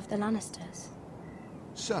serve the Lannisters.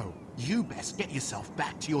 So, you best get yourself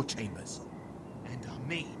back to your chambers. And I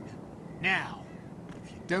mean, now.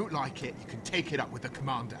 If you don't like it, you can take it up with the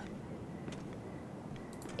commander.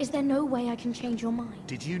 Is there no way I can change your mind?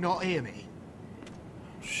 Did you not hear me?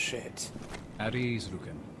 Shit. At ease,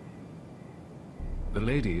 Lucan. The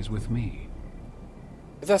lady is with me.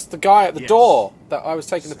 That's the guy at the door that I was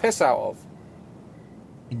taking the piss out of.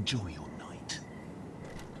 Enjoy your night.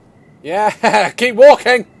 Yeah, keep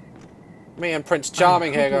walking! Me and Prince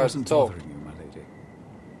Charming here goes and talk. You, my lady.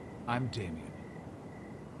 I'm Damien.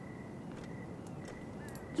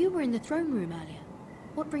 You were in the throne room earlier.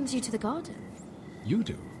 What brings you to the garden? You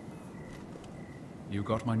do. You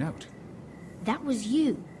got my note. That was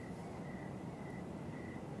you.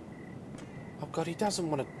 Oh god, he doesn't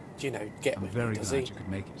want to, you know, get I'm with very me, does glad he? you could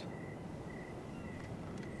make it.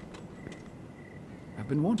 I've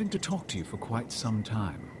been wanting to talk to you for quite some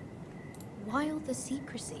time. Why all the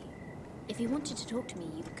secrecy? If you wanted to talk to me,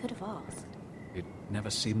 you could have asked. It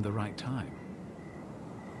never seemed the right time.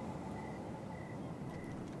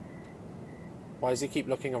 Why does he keep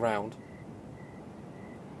looking around?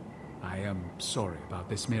 I am sorry about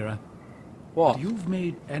this, Mira. What? But you've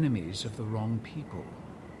made enemies of the wrong people.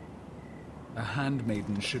 A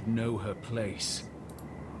handmaiden should know her place.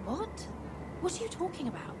 What? What are you talking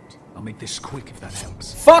about? I'll make this quick if that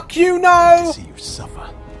helps. Fuck you, no! I see you suffer.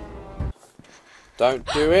 Don't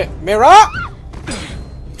do it, Mira!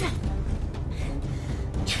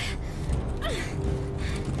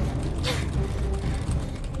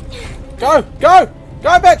 Go! Go! Go,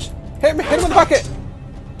 bitch! Hit him with the bucket!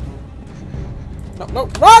 No, no,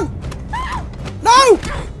 run! No!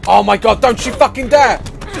 Oh my god, don't you fucking dare!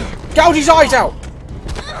 Gouge his eyes out!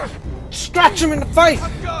 Scratch him in the face!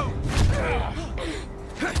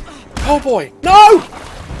 Oh boy! No!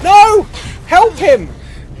 No! Help him!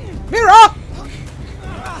 Mira!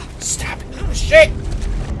 Stab him! Shit!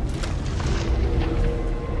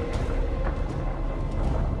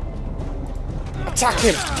 Attack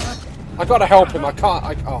him! I gotta help him, I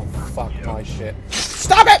can't, oh fuck my shit.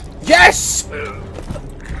 Stab it! Yes!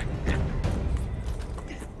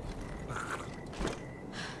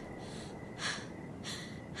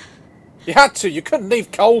 You had to, you couldn't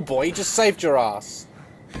leave Cole Boy, he just saved your ass.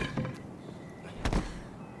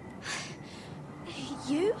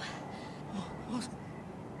 You?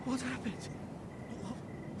 What happened?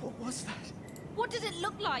 What was that? What does it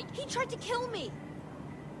look like? He tried to kill me.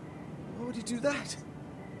 Why would he do that?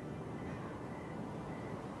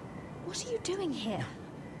 What are you doing here?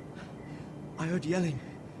 I heard yelling.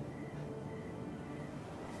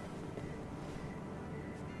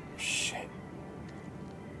 Shit.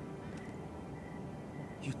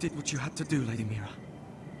 You did what you had to do, Lady Mira.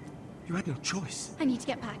 You had no choice. I need to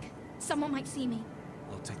get back. Someone might see me.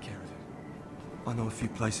 I'll take care of it. I know a few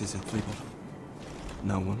places in Threebolt.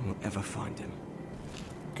 No one will ever find him.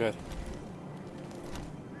 Good.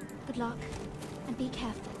 Good luck, and be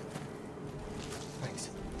careful. Thanks.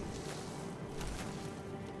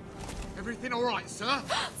 Everything all right, sir?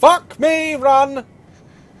 Fuck me, run!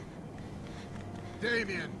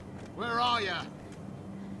 Damien, where are you?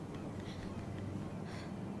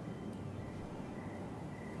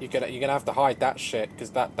 You're gonna have to hide that shit, because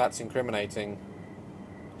that's incriminating.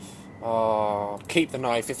 Oh, keep the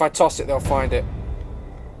knife. If I toss it, they'll find it.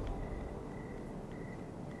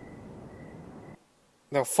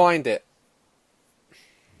 They'll find it.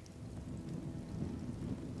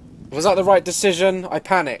 Was that the right decision? I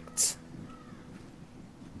panicked.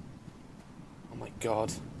 Oh my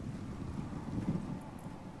god.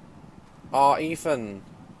 Ah, Ethan.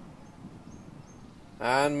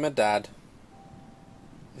 And my dad.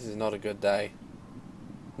 This is not a good day.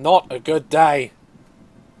 Not a good day.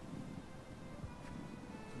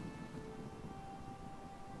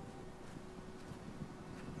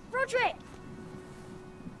 Roderick!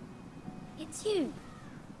 It's you.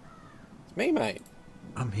 It's me, mate.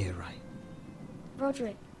 I'm here, Ray.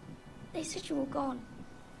 Roderick, they said you were gone.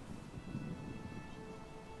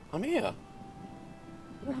 I'm here.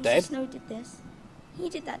 Ramsay Dead? Snow did this. He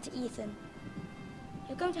did that to Ethan.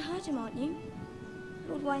 You're going to hurt him, aren't you?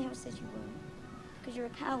 Lord Whitehouse says you won't, because you're a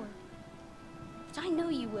coward. But I know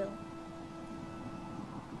you will.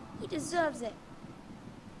 He deserves it.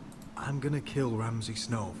 I'm gonna kill Ramsay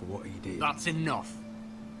Snow for what he did. That's enough.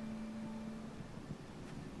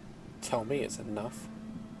 Tell me it's enough.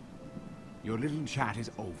 Your little chat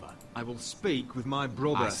is over. I will speak with my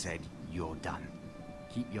brother. I said you're done.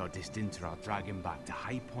 Keep your distance or I'll drag him back to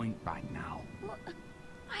High Point right now. What?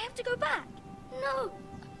 I have to go back. No,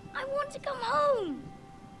 I want to come home.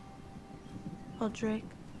 Roderick,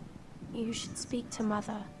 you should speak to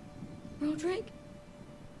Mother. Roderick,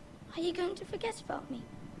 are you going to forget about me?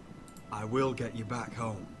 I will get you back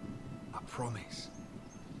home. I promise.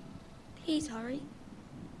 Please hurry.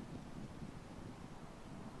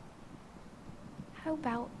 How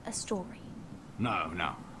about a story? No.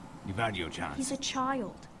 You've had your chance. He's a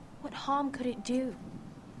child. What harm could it do?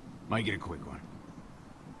 Make it a quick one.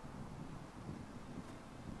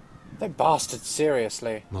 They bastards,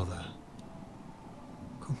 seriously. Mother,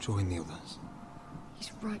 come join the others.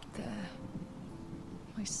 He's right there.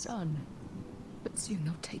 My son. But soon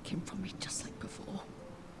they'll take him from me just like before.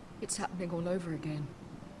 It's happening all over again.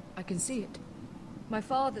 I can see it. My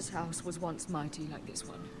father's house was once mighty like this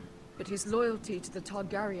one, but his loyalty to the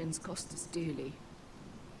Targaryens cost us dearly.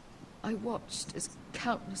 I watched as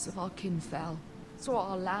countless of our kin fell, saw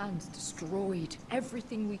our lands destroyed,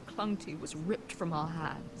 everything we clung to was ripped from our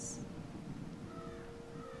hands.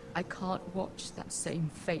 I can't watch that same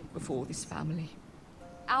fate before this family.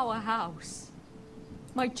 Our house.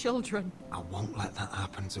 My children. I won't let that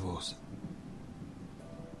happen to us.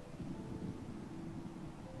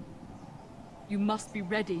 You must be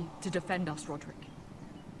ready to defend us, Roderick.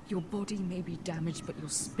 Your body may be damaged, but your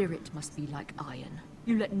spirit must be like iron.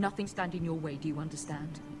 You let nothing stand in your way, do you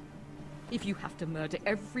understand? If you have to murder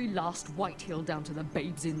every last Whitehill down to the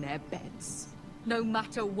babes in their beds, no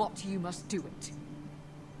matter what, you must do it.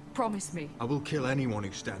 Promise me. I will kill anyone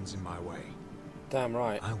who stands in my way. Damn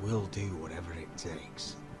right. I will do whatever it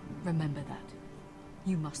takes. Remember that.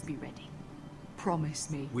 You must be ready. Promise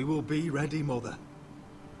me. We will be ready, Mother.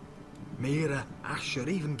 Mira, Asher,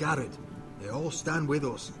 even Garrett. They all stand with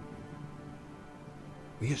us.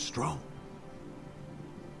 We are strong.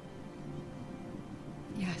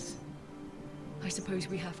 Yes. I suppose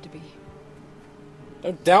we have to be.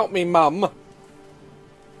 Don't doubt me, Mum.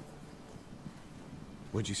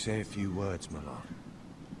 Would you say a few words, my lord?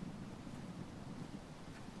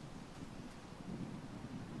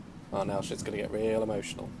 Oh, now shit's gonna get real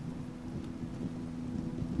emotional.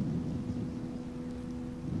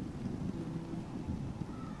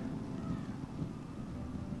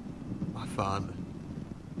 My father.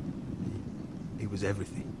 He was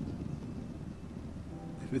everything.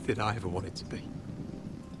 Everything I ever wanted to be.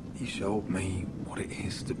 He showed me what it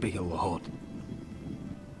is to be a lord.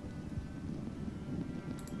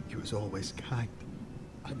 He was always kind.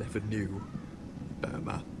 I never knew a better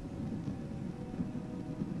man.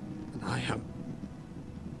 And I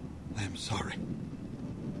am sorry.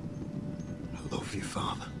 I love you,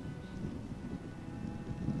 Father.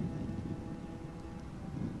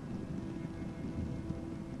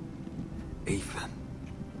 Ethan,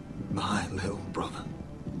 my little brother.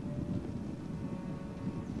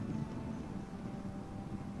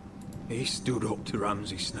 He stood up to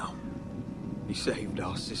Ramsay Snow. He saved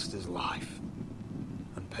our sister's life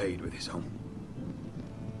and paid with his own.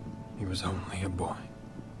 He was only a boy.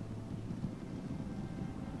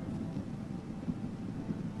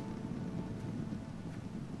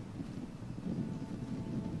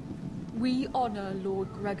 We honor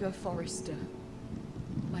Lord Gregor Forrester,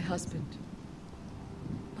 my husband,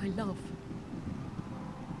 my love,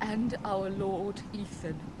 and our Lord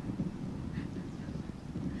Ethan,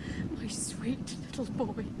 my sweet little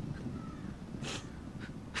boy.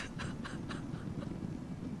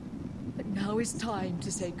 But now is time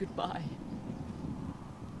to say goodbye.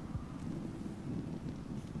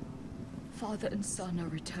 Father and son are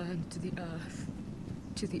returned to the earth,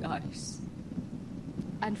 to the ice.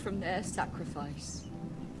 And from their sacrifice,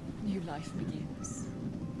 new life begins.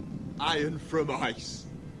 Iron from ice.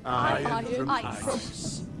 Iron from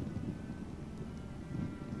ice.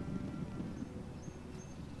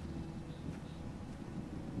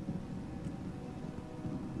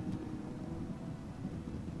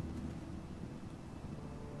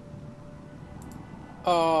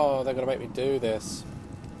 Oh, they're gonna make me do this.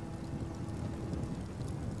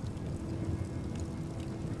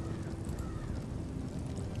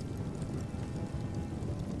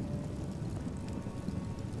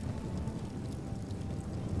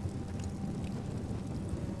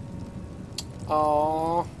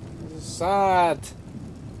 Oh, sad.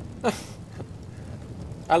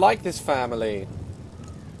 I like this family.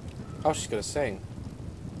 Oh, she's gonna sing.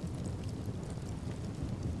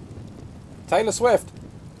 Taylor Swift.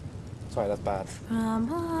 Sorry, that's bad.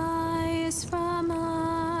 From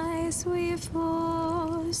ice we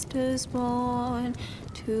forced us born,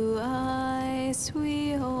 to ice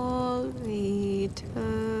we all return.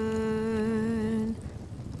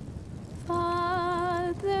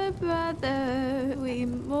 Father, brother, we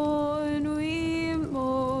mourn,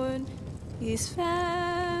 these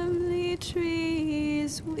family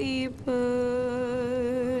trees we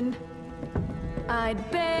burn.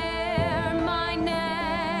 I'd bare my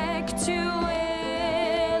neck to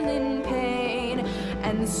wail in pain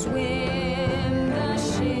and swim the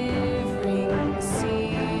shivering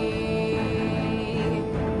sea.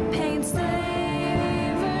 Paint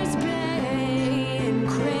slavers bay in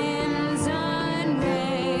crimson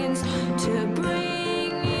rains to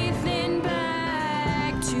bring Ethan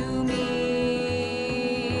back to me.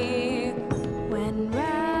 When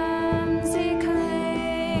Ramsay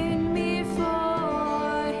claimed me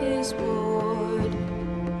for his ward,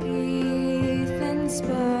 Ethan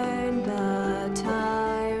spurned the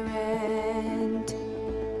tyrant.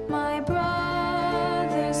 My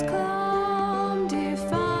brothers calm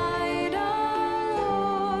defied our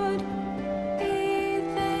Lord.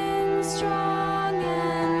 Ethan strong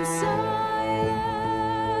and silent.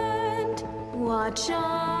 Watch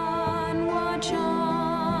on,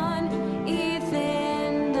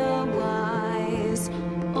 Ethan the wise.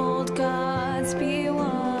 Old gods be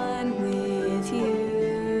one with you.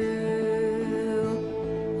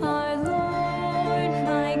 Our Lord,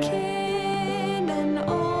 my kin, an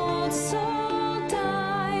old soul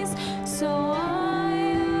dies, so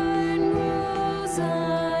iron rules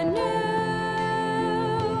anew.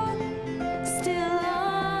 Still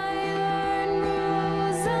iron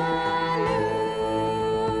rules anew.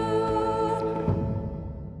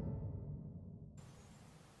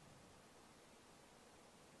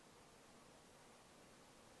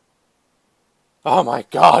 Oh my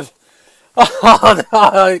god! Oh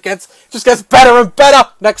no, it just gets better and better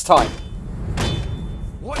next time.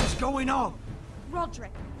 What is going on?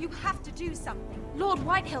 Roderick, you have to do something. Lord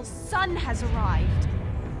Whitehill's son has arrived.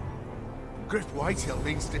 Griff Whitehill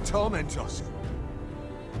means to torment us.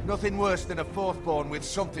 Nothing worse than a fourthborn with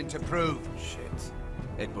something to prove. Shit.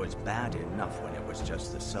 It was bad enough when it was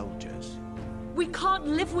just the soldiers. We can't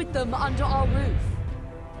live with them under our roof.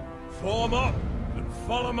 Form up and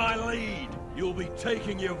follow my lead. You'll be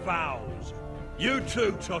taking your vows. You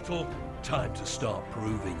too, Tuttle. Time to start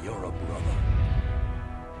proving you're a brother.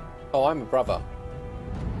 Oh, I'm a brother.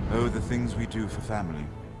 Oh, the things we do for family.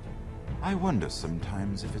 I wonder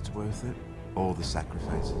sometimes if it's worth it, all the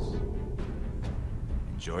sacrifices.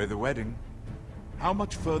 Enjoy the wedding. How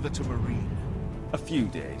much further to Marine? A few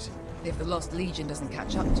days. If the Lost Legion doesn't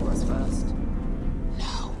catch up to us first.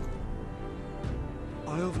 No.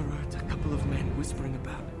 I overheard a couple of men whispering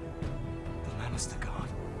about the Lannister Guard.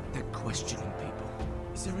 They're questioning people.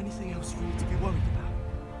 Is there anything else we need to be worried about?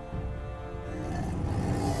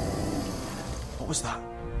 What was that?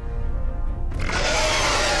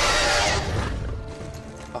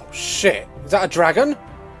 Oh shit! Is that a dragon?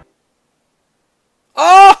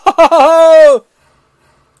 Oh!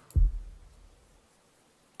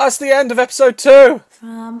 That's the end of episode 2!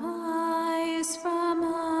 From ice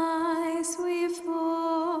we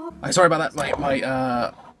fall. Sorry about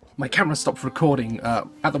that. My camera stopped recording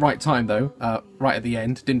at the right time though. Right at the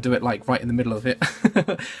end. Didn't do it like right in the middle of it.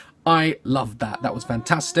 I loved that. That was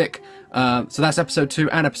fantastic. So that's episode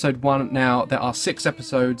 2 and episode 1. Now there are 6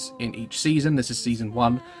 episodes in each season. This is season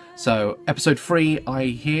 1. So episode 3, I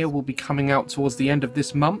hear, will be coming out towards the end of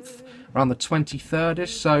this month, around the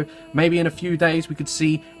 23rd-ish. So maybe in a few days we could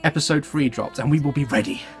see episode 3 dropped, and we will be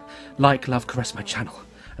ready. Like, love, caress my channel,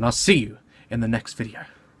 and I'll see you in the next video.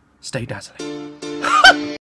 Stay dazzling.